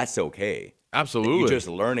 That's okay. Absolutely. You're just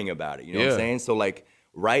learning about it. You know what I'm saying? So like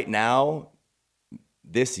right now,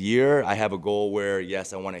 this year, I have a goal where,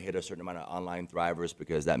 yes, I want to hit a certain amount of online thrivers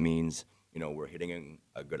because that means, we're hitting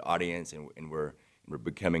a good audience and we're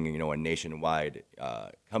becoming, a nationwide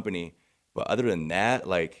company. But other than that,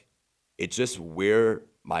 like, it's just where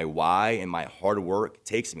my why and my hard work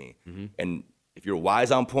takes me. And if your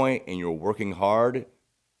why's on point and you're working hard,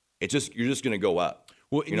 you're just going to go up.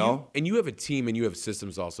 Well, and you have a team and you have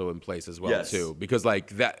systems also in place as well too, because like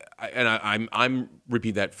that, and I'm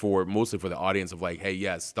repeat that mostly for the audience of like, hey,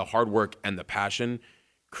 yes, the hard work and the passion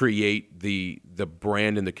create the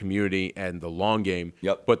brand and the community and the long game.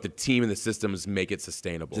 Yep. But the team and the systems make it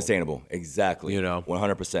sustainable. Exactly.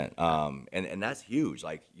 100%. And that's huge.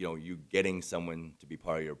 Like, you getting someone to be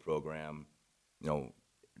part of your program, do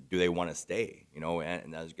they want to stay?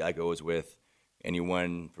 And that goes with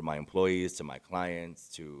anyone, from my employees to my clients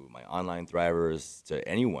to my online thrivers to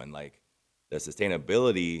anyone. Like, the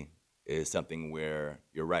sustainability is something where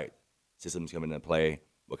you're right. Systems come into play.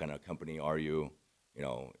 What kind of company are you?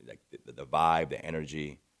 Like the vibe, the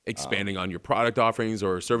energy. Expanding on your product offerings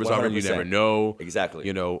or service 100%. offering, you never know. Exactly.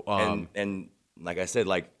 And like I said,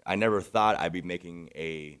 like, I never thought I'd be making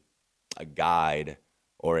a guide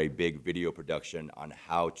or a big video production on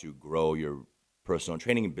how to grow your personal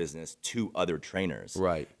training business to other trainers.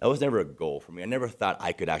 Right. That was never a goal for me. I never thought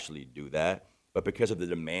I could actually do that. But because of the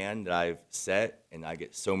demand that I've set, and I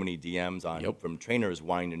get so many DMs from trainers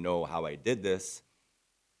wanting to know how I did this,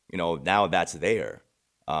 now that's there.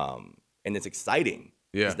 And it's exciting.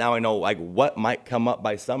 Yeah. Because now I know, like, what might come up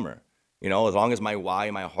by summer. As long as my why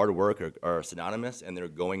and my hard work are synonymous and they're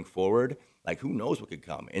going forward, like, who knows what could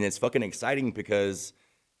come. And it's fucking exciting because,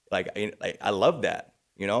 like, I love that.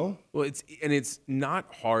 Well, it's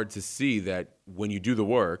not hard to see that when you do the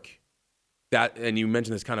work, and you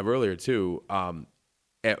mentioned this kind of earlier too,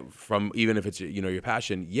 from even if it's your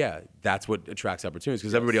passion, that's what attracts opportunities,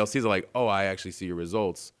 because everybody else sees it like, oh, I actually see your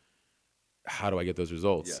results. How do I get those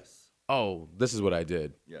results? Yes. Oh, this is what I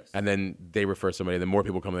did. Yes. And then they refer somebody, then more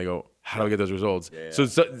people come and they go, how do I get those results? Yeah.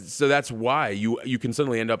 So that's why you can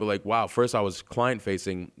suddenly end up like, wow, first I was client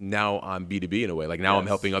facing, now I'm B2B in a way. Like, now I'm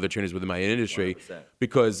helping other trainers within my industry 100%.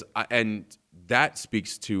 because and that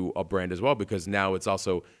speaks to a brand as well, because now it's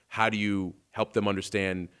also, how do you help them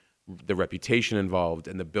understand the reputation involved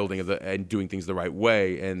and the building and doing things the right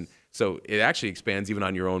way. And so it actually expands even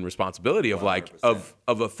on your own responsibility of 100%.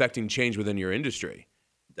 of affecting change within your industry.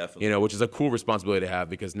 Definitely. Which is a cool responsibility to have,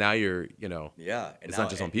 because now you're, yeah, and it's now not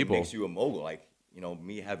just on people. It makes you a mogul. Like,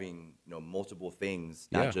 me having, multiple things,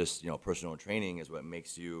 not just, personal training, is what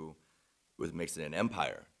makes it an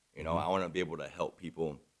empire. I want to be able to help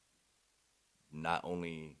people not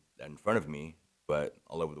only in front of me, but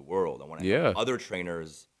all over the world. I want to help other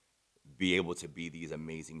trainers be able to be these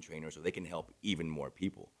amazing trainers so they can help even more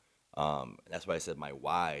people. That's why I said my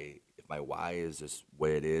why. If my why is just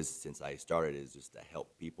what it is since I started, is just to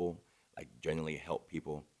help people, like genuinely help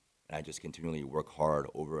people, and I just continually work hard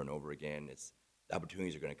over and over again. The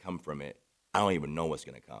opportunities are going to come from it. I don't even know what's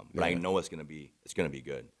going to come, but I know it's going to be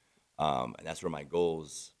good. And that's where my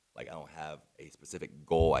goals. Like, I don't have a specific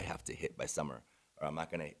goal I have to hit by summer, or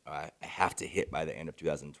I have to hit by the end of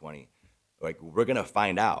 2020. Like, we're going to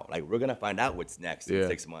find out. Like, we're going to find out what's next in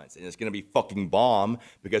 6 months. And it's going to be fucking bomb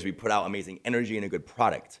because we put out amazing energy and a good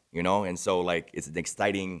product, And so, like, it's an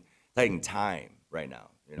exciting time right now.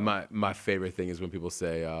 My favorite thing is when people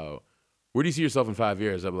say, where do you see yourself in 5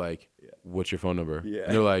 years? I'm like, what's your phone number? Yeah.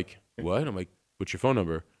 And they're like, what? I'm like, what's your phone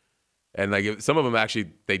number? And like some of them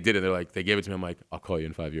actually, they did it. They're like, they gave it to me. I'm like, I'll call you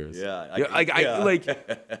in 5 years.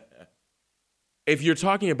 Yeah. If you're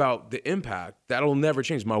talking about the impact, that'll never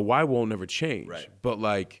change. My why won't never change. Right. But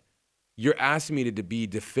like, you're asking me to be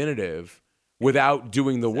definitive without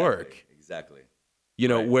doing the work. Exactly. You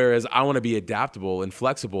know, Right. whereas I want to be adaptable and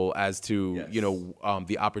flexible as to, Yes. you know,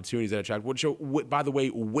 the opportunities that attract, which are, by the way,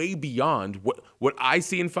 way beyond what I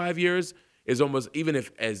see in 5 years is almost, even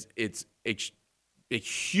if as it's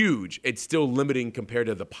huge, it's still limiting compared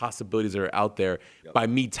to the possibilities that are out there by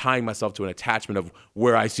me tying myself to an attachment of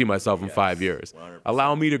where I see myself in 5 years. 100%.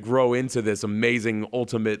 Allow me to grow into this amazing,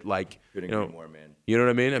 ultimate, like, Couldn't you know, agree more, man. you know what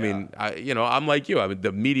I mean? I mean, I'm like you. I mean,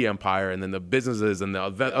 the media empire and then the businesses and the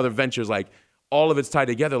other ventures, like, all of it's tied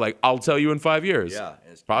together. Like, I'll tell you in 5 years. Yeah,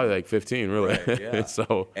 and it's Probably like 15, really. Right, yeah.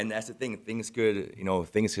 So, and that's the thing. Things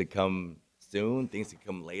could come soon. Things could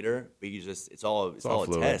come later. But it's all a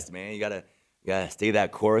fluid. test, man. You gotta stay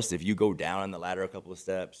that course. If you go down on the ladder a couple of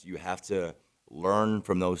steps, you have to learn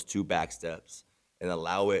from those 2 back steps and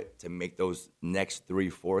allow it to make those next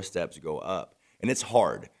 3-4 steps go up. And it's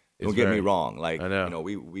hard. Don't get me wrong. Like, I know. you know,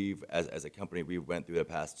 we've as a company, we went through the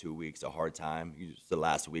past 2 weeks a hard time. It's the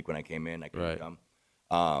last week when I came in, I couldn't come.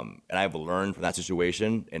 And I've learned from that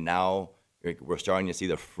situation, and now we're starting to see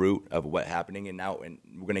the fruit of what's happening, and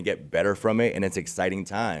we're gonna get better from it, and it's an exciting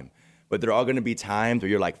time. But there are gonna be times where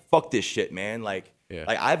you're like, "Fuck this shit, man!" Like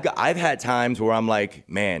I've had times where I'm like,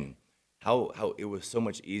 "Man, how it was so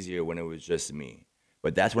much easier when it was just me."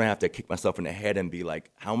 But that's when I have to kick myself in the head and be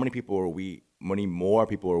like, "How many more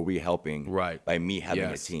people are we helping by me having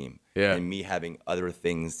a team and me having other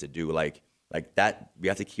things to do?" Like that, we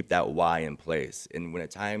have to keep that why in place. And when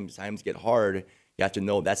times get hard, you have to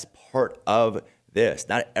know that's part of this.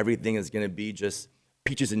 Not everything is gonna be just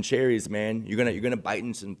peaches and cherries, man. You're gonna bite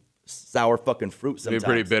in some sour fucking fruit sometimes. be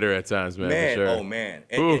pretty bitter at times, man. For sure. Oh man,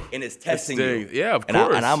 and it's testing you. Yeah, of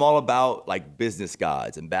course. And I'm all about like business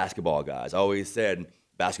gods and basketball guys. I always said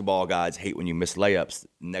basketball guys hate when you miss layups.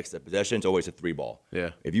 Next possession, it's always a 3-ball.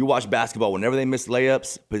 Yeah. If you watch basketball, whenever they miss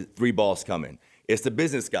layups, 3 balls coming. It's the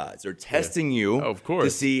business guys. They're testing you of course. to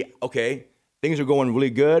see, okay, things are going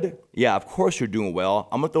really good. Yeah, of course you're doing well.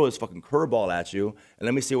 I'm gonna throw this fucking curveball at you and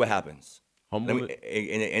let me see what happens. And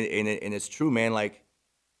it's true, man. Like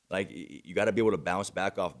you got to be able to bounce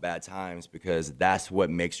back off bad times, because that's what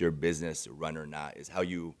makes your business run or not, is how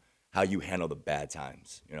you handle the bad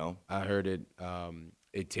times. You know. I heard it.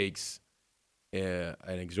 It takes an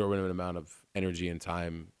exorbitant amount of energy and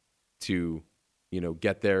time to, you know,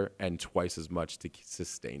 get there, and twice as much to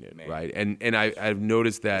sustain it, right? And I've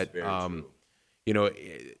noticed that, you know,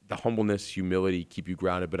 the humbleness, humility keep you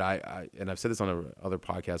grounded. But and I've said this on other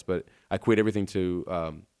podcasts, but I equate everything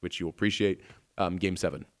to, which you'll appreciate, Game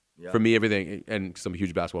 7. Yeah. For me, everything, and because I'm a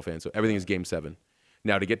huge basketball fan, so everything is Game 7.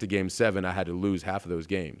 Now, to get to Game 7, I had to lose half of those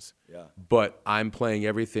games. Yeah. But I'm playing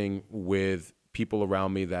everything with people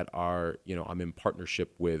around me that are, you know, I'm in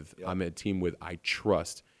partnership with, I'm in a team with, I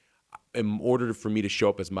trust. In order for me to show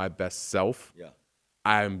up as my best self,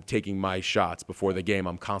 I'm taking my shots before the game.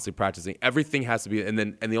 I'm constantly practicing. Everything has to be,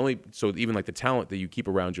 so even like the talent that you keep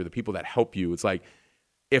around you, the people that help you, it's like,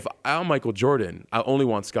 if I'm Michael Jordan, I only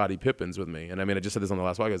want Scottie Pippins with me. And I mean, I just said this on the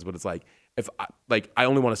last podcast, but it's like, I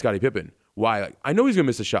only want a Scottie Pippen. Why? Like, I know he's gonna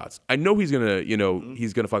miss the shots. I know he's gonna, you know,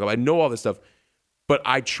 he's gonna fuck up. I know all this stuff, but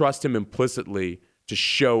I trust him implicitly to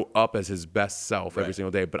show up as his best self every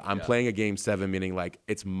single day. But I'm playing a Game 7, meaning like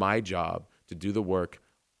it's my job to do the work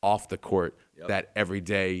off the court that every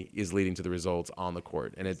day is leading to the results on the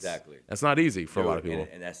court. And that's not easy for a lot of people.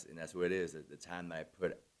 And that's what it is. The time that I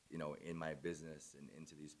put, you know, in my business and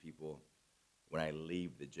into these people when I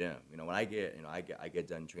leave the gym. You know, when I get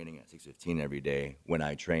done training at 6:15 every day when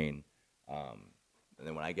I train. And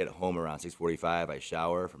then when I get home around 6:45, I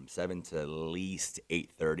shower from 7 to at least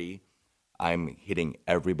 8:30. I'm hitting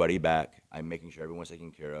everybody back. I'm making sure everyone's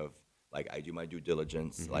taken care of. Like, I do my due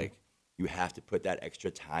diligence. Like, you have to put that extra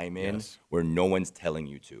time in where no one's telling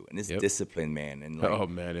you to. And it's discipline, man. And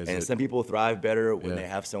like, some people thrive better when they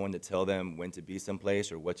have someone to tell them when to be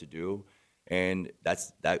someplace or what to do. And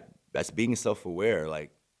that's being self-aware. Like,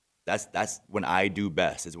 that's when I do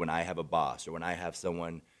best, is when I have a boss or when I have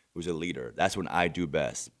someone who's a leader. That's when I do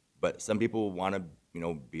best. But some people want to, you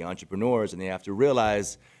know, be entrepreneurs, and they have to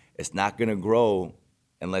realize it's not going to grow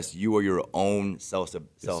unless you are your own source of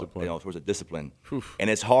discipline. Oof. And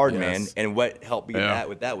it's hard, man. And what helped me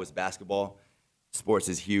with that was basketball. Sports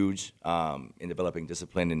is huge in developing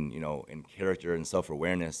discipline and, you know, and character and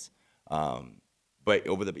self-awareness. But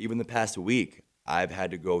even the past week, I've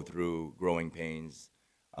had to go through growing pains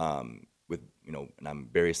and I'm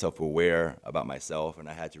very self-aware about myself, and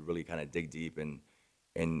I had to really kind of dig deep and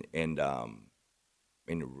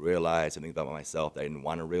realize something about myself that I didn't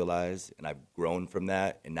want to realize, and I've grown from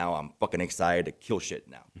that, and now I'm fucking excited to kill shit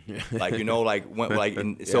now. Like, like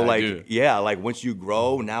once you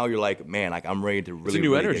grow, now you're like, man, like I'm ready to really, it's a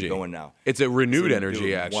new really energy. get going now. It's a renewed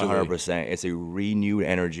energy, actually. 100%. It's a renewed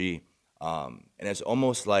energy, and it's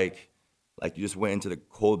almost like you just went into the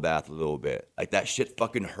cold bath a little bit. Like that shit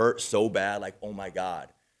fucking hurt so bad, like, oh my God.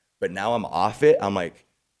 But now I'm off it. I'm like,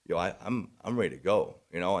 yo, I'm ready to go,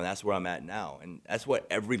 and that's where I'm at now. And that's what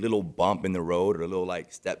every little bump in the road or a little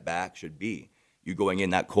like step back should be. You going in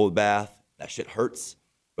that cold bath, that shit hurts,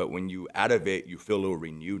 but when you out of it, you feel a little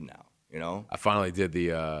renewed now, I finally did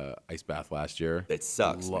the ice bath last year. It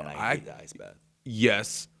sucks, man. I hate the ice bath.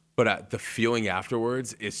 Yes. But the feeling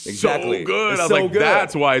afterwards is so good. It's I was so like, good.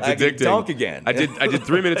 that's why it's I can addicting. dunk again. I did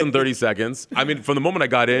 3 minutes and 30 seconds. I mean, from the moment I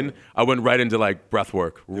got in, I went right into like breath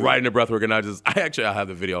work, and I have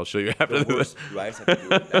the video. I'll show you after this. Right? I have to do it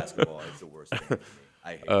with basketball. It's the worst thing for me.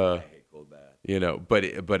 I hate cold bath. But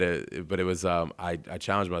it was I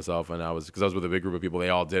challenged myself, and because I was with a big group of people. They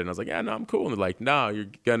all did, and I was like, yeah, no, I'm cool. And they're like, no, you're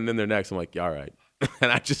getting in there next. I'm like, yeah, all right.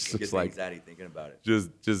 And I just was like anxiety thinking about it.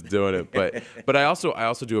 Just doing it. But I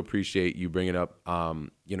also do appreciate you bringing up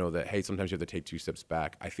that, hey, sometimes you have to take 2 steps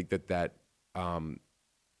back. I think that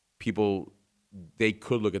people, they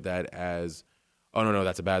could look at that as, oh no,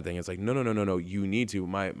 that's a bad thing. It's like no, you need to.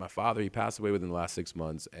 My father, he passed away within the last 6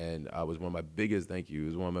 months, and was one of my biggest thank you. He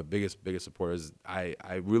was one of my biggest supporters. I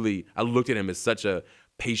looked at him as such a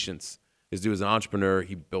patience. This dude was an entrepreneur.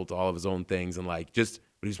 He built all of his own things, and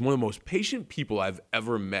but he's one of the most patient people I've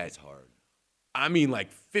ever met. It's hard. I mean,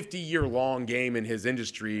 50-year long game in his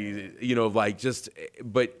industry,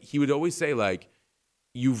 but he would always say,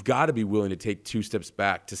 you've got to be willing to take 2 steps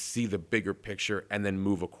back to see the bigger picture and then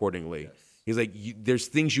move accordingly. Yes. He's like, there's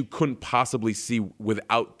things you couldn't possibly see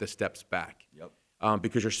without the steps back. Yep.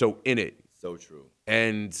 Because you're so in it. So true.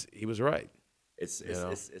 And he was right. It's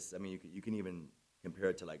I mean, you can even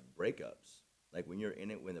compare it to breakups. Like when you're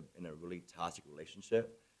in it in a really toxic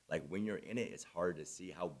relationship, when you're in it, it's hard to see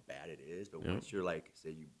how bad it is. But once you're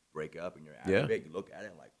say you break up and you're out of it, you look at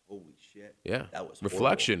it holy shit. Yeah. That was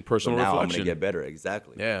reflection, horrible. personal now reflection. I'm gonna get better.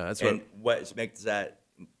 Exactly. Yeah, that's what makes that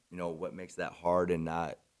what makes that hard and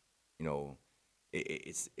not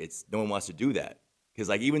it's no one wants to do that. Because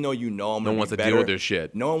even though I'm no one wants to deal with their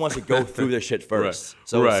shit. No one wants to go through their shit first. Right.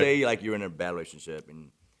 So say you're in a bad relationship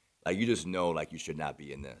and you just know you should not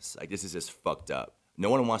be in this. This is just fucked up.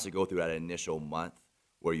 No one wants to go through that initial month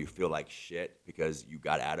where you feel like shit because you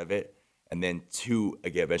got out of it, and then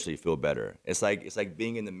eventually feel better. It's like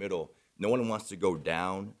being in the middle. No one wants to go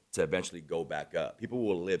down to eventually go back up. People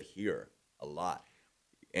will live here a lot,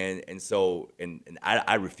 and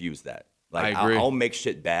I refuse that. I agree. I'll make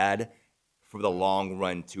shit bad for the long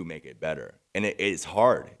run to make it better. And it's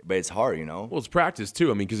hard, but it's hard, Well, it's practice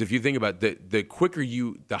too. I mean, because if you think about the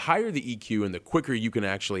higher the EQ and the quicker you can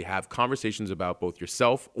actually have conversations about both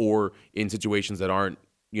yourself or in situations that aren't,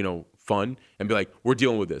 fun, and be like, we're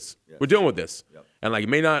dealing with this. Yes. We're dealing with this. Yep. And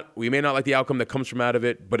we may not like the outcome that comes from out of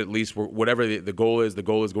it, but at least whatever the goal is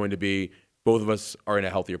going to be, both of us are in a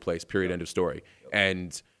healthier place, period, End of story. Yep.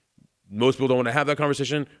 And most people don't want to have that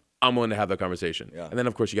conversation. I'm willing to have that conversation. Yeah. And then,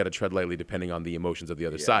 of course, you got to tread lightly depending on the emotions of the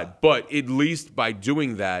other side. But at least by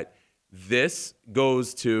doing that, this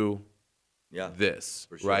goes to this,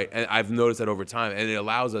 for sure. Right? And I've noticed that over time. And it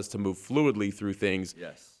allows us to move fluidly through things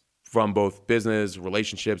from both business,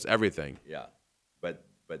 relationships, everything. Yeah.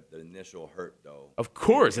 But the initial hurt, though. Of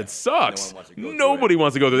course, it sucks. Nobody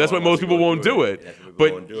wants to go through it. That's why most people won't do it.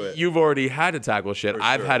 But you've already had to tackle shit.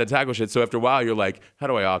 I've had to tackle shit. So after a while, you're like, how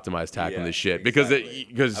do I optimize tackling this shit? Exactly.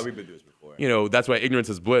 Because we've been doing this before. That's why ignorance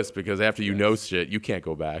is bliss, because after you know shit, you can't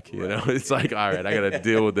go back. It's like, all right, I got to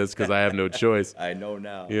deal with this because I have no choice. I know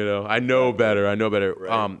now. I know better.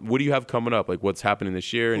 Right. What do you have coming up? What's happening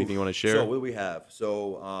this year? Anything you want to share? So what do we have?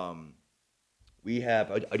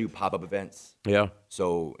 I do pop-up events. Yeah.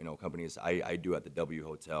 So, companies, I do at the W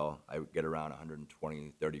Hotel. I get around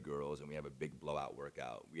 120, 30 girls, and we have a big blowout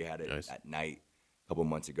workout. We had it at night a couple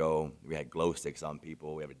months ago. We had glow sticks on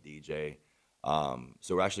people. We have a DJ.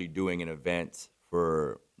 So we're actually doing an event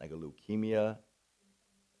for a leukemia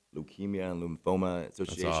and lymphoma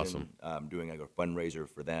association. That's awesome. Doing a fundraiser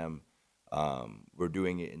for them. We're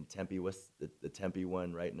doing it in Tempe. What's the Tempe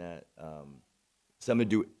one right now? Something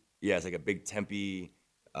to do. Yeah, it's a big Tempe,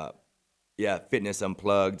 fitness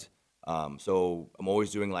unplugged. So I'm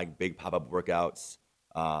always doing big pop-up workouts.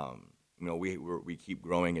 We keep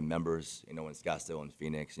growing in members. In Scottsdale and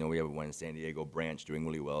Phoenix. We have one in San Diego branch doing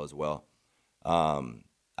really well as well.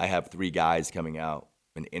 I have 3 guides coming out: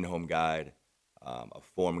 an in-home guide, a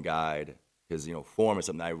form guide, because form is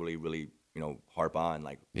something I really harp on.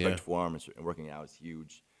 Like Yeah. form and working out is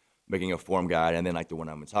huge. Making a form guide, and then like the one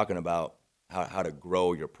I'm talking about, how to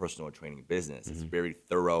grow your personal training business. It's very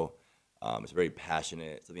thorough. It's very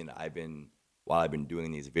passionate. Something that while I've been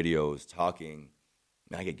doing these videos, talking,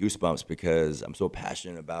 I get goosebumps because I'm so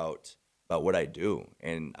passionate about what I do,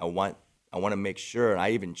 and I want to make sure. And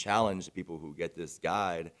I even challenge the people who get this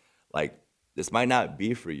guide, like, this might not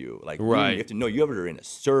be for you. Like, Right. you have to know you're in a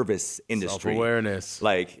service industry. Self-awareness.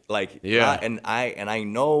 Like Yeah. And I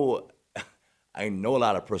know a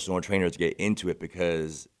lot of personal trainers get into it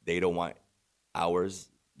because they don't want hours.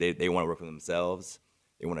 They want to work for themselves.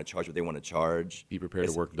 They want to charge what they want to charge. Be prepared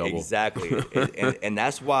to work double. Exactly. and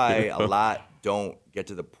that's why a lot don't get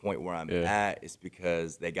to the point where I'm at, is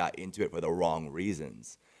because they got into it for the wrong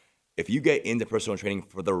reasons. If you get into personal training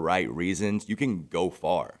for the right reasons, you can go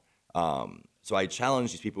far. So I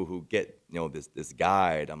challenge these people who get this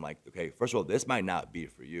guide. I'm like, okay, first of all, this might not be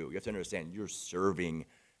for you. You have to understand you're serving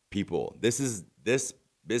people. This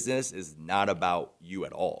business is not about you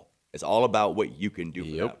at all. It's all about what you can do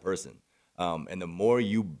for that person. And the more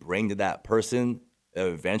you bring to that person,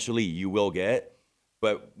 eventually you will get.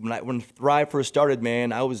 But when Thrive first started,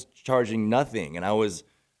 man, I was charging nothing, and I was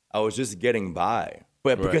just getting by.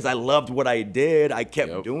 But because I loved what I did, I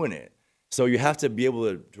kept doing it. So you have to be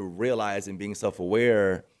able to realize, and being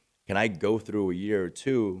self-aware, can I go through a year or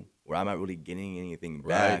two where I'm not really getting anything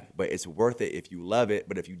back, but it's worth it if you love it.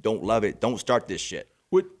 But if you don't love it, don't start this shit.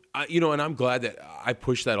 And I'm glad that I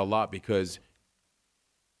push that a lot, because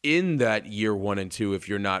in that year 1 and 2, if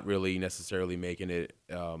you're not really necessarily making it,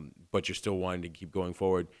 but you're still wanting to keep going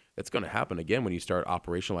forward, that's going to happen again when you start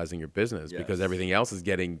operationalizing your business, because everything else is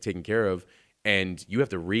getting taken care of, and you have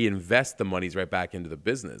to reinvest the monies right back into the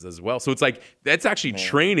business as well. So it's like, that's actually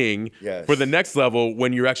training for the next level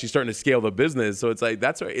when you're actually starting to scale the business. So it's like,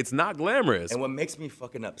 that's right. It's not glamorous. And what makes me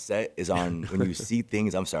fucking upset is when you see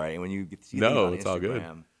things, I'm sorry, when you see things on it's all good.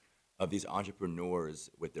 Instagram of these entrepreneurs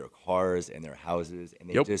with their cars and their houses, and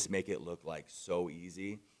they just make it look like so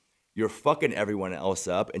easy. You're fucking everyone else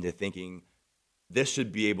up into thinking I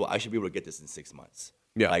should be able to get this in 6 months.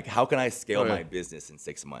 Yeah. Like, how can I scale my business in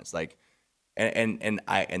 6 months? Like, and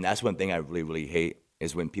that's one thing I really, really hate,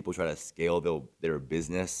 is when people try to scale their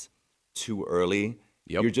business too early.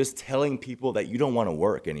 You're just telling people that you don't want to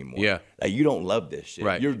work anymore. Yeah. That you don't love this shit.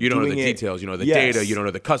 Right. You don't know the details. You know the data. You don't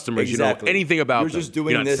know the customers. Exactly. You know anything about them. You're just doing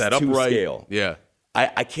You're not this set up to right. scale. Yeah.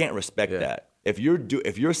 I can't respect that. If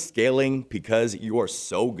you're scaling because you are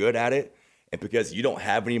so good at it and because you don't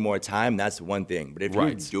have any more time, that's one thing. But if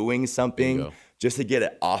you're doing something just to get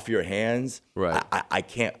it off your hands, I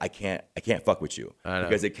can't fuck with you,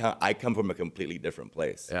 because I come from a completely different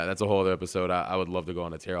place. Yeah, that's a whole other episode. I would love to go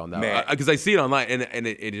on a tear on that, because I see it online, and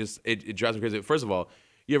it drives me crazy. First of all,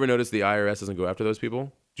 you ever notice the IRS doesn't go after those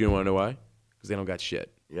people? Do you want to know why? Because they don't got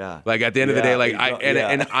shit. Yeah. Like, at the end of the day, like,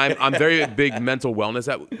 I'm very big mental wellness.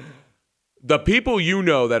 The people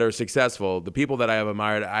that are successful, the people that I have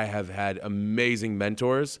admired, I have had amazing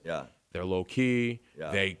mentors. Yeah. They're low key.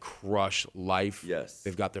 Yeah. They crush life. Yes.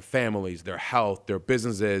 They've got their families, their health, their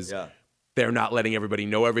businesses. Yeah. They're not letting everybody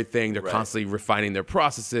know everything. They're constantly refining their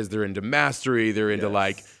processes. They're into mastery. They're into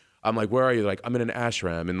I'm like, where are you? Like, I'm in an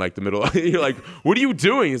ashram in like the middle. You're like, what are you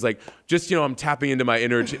doing? He's like, just, I'm tapping into my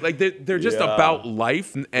energy. Like, they're just about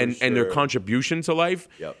life and their contribution to life.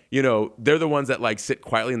 Yep. They're the ones that like sit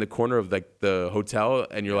quietly in the corner of like the hotel,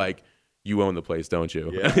 and you're like, you own the place, don't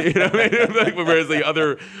you? Yeah. You know what I mean? Like, whereas the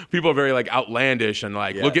other people are very like outlandish and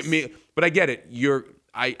like, look at me. But I get it.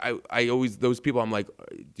 I always, those people, I'm like,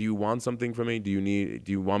 do you want something from me? Do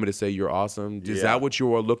you want me to say you're awesome? Is that what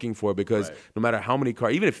you are looking for? Because no matter how many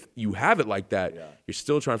cars, even if you have it like that, you're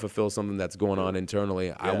still trying to fulfill something that's going on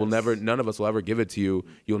internally. Yes. None of us will ever give it to you.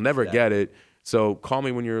 You'll never get it. So call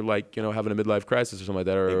me when you're like, having a midlife crisis or something like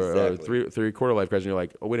that, or three-quarter life crisis, and you're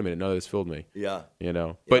like, oh, wait a minute, none of this filled me. Yeah.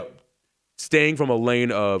 But staying from a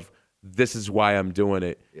lane of, this is why I'm doing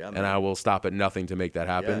it, and I will stop at nothing to make that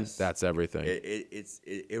happen. Yes. That's everything.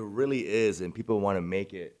 It really is, and people want to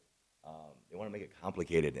make it. They want to make it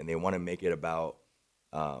complicated, and they want to make it about.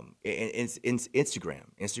 Instagram.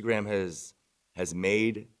 Instagram has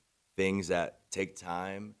made things that take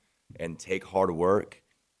time and take hard work.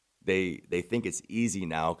 They think it's easy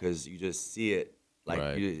now because you just see it like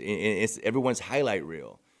it's everyone's highlight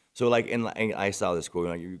reel. So like, and I saw this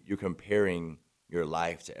quote. You're comparing your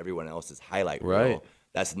life to everyone else's highlight reel.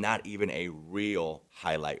 That's not even a real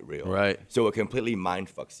highlight reel. Right. So it completely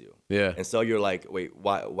mind fucks you. Yeah. And so you're like, wait,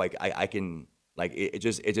 why? Like I can Like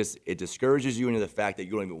it discourages you into the fact that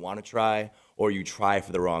you don't even want to try, or you try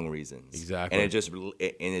for the wrong reasons. Exactly. And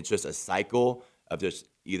it's just a cycle of just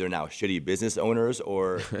either now shitty business owners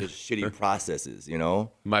or just shitty processes, you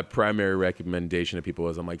know? My primary recommendation to people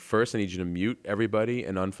is I'm like, first I need you to mute everybody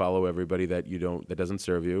and unfollow everybody that doesn't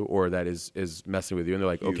serve you or that is messing with you. And they're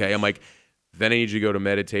like, okay. I'm like, then I need you to go to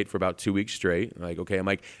meditate for about 2 weeks straight. I'm like, okay. I'm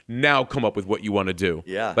like, now come up with what you want to do.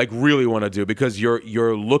 Yeah. Like really want to do, because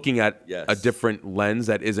you're looking at Yes. a different lens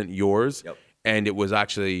that isn't yours. Yep. And it was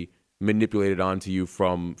actually manipulated onto you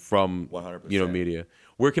from 100%. media.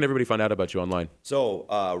 Where can everybody find out about you online? So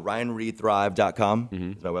RyanReedThrive.com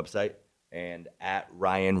is my website, and at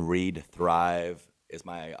Ryan Reed Thrive is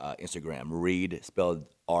my Instagram. Reed spelled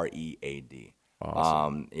READ.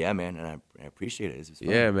 Awesome. Yeah, man, and I appreciate it. This is fun.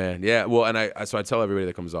 Yeah, man. Yeah. Well, and I tell everybody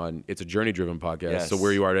that comes on, it's a journey-driven podcast. Yes. So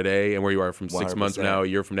where you are today and where you are from 6 months from 100%. now, a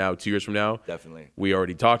year from now, 2 years from now, Definitely. we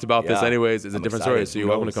already talked about this Yeah. anyways. It's a I'm different story. excited. So Who you're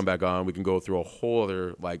welcome to knows? come back on. We can go through a whole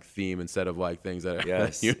other like theme instead of like things that are,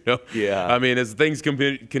 Yes. you know. Yeah. I mean, as things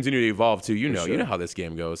continue to evolve too, you sure. know how this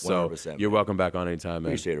game goes. So 100%, you're man. welcome back on anytime,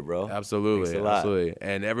 man. Appreciate it, bro. Absolutely. Thanks a lot. Absolutely.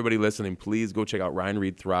 And everybody listening, please go check out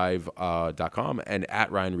RyanReedThrive.com and at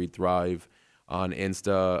RyanReedThrive on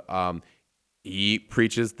Insta. He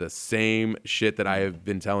preaches the same shit that I have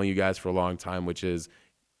been telling you guys for a long time, which is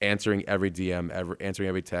answering every DM, answering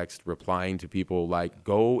every text, replying to people. Like,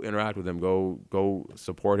 go interact with him, go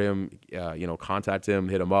support him, contact him,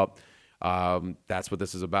 hit him up. That's what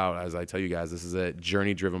this is about. As I tell you guys, this is a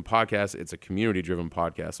journey-driven podcast. It's a community-driven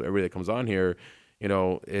podcast. So everybody that comes on here,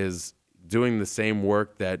 is doing the same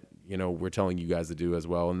work that, we're telling you guys to do as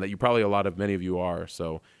well, and that many of you are.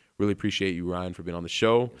 So really appreciate you, Ryan, for being on the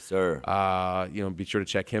show. Yes, sir. Be sure to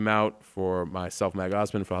check him out. For myself, Mag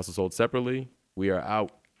Osman, for Hustle Sold Separately. We are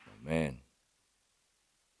out. Man.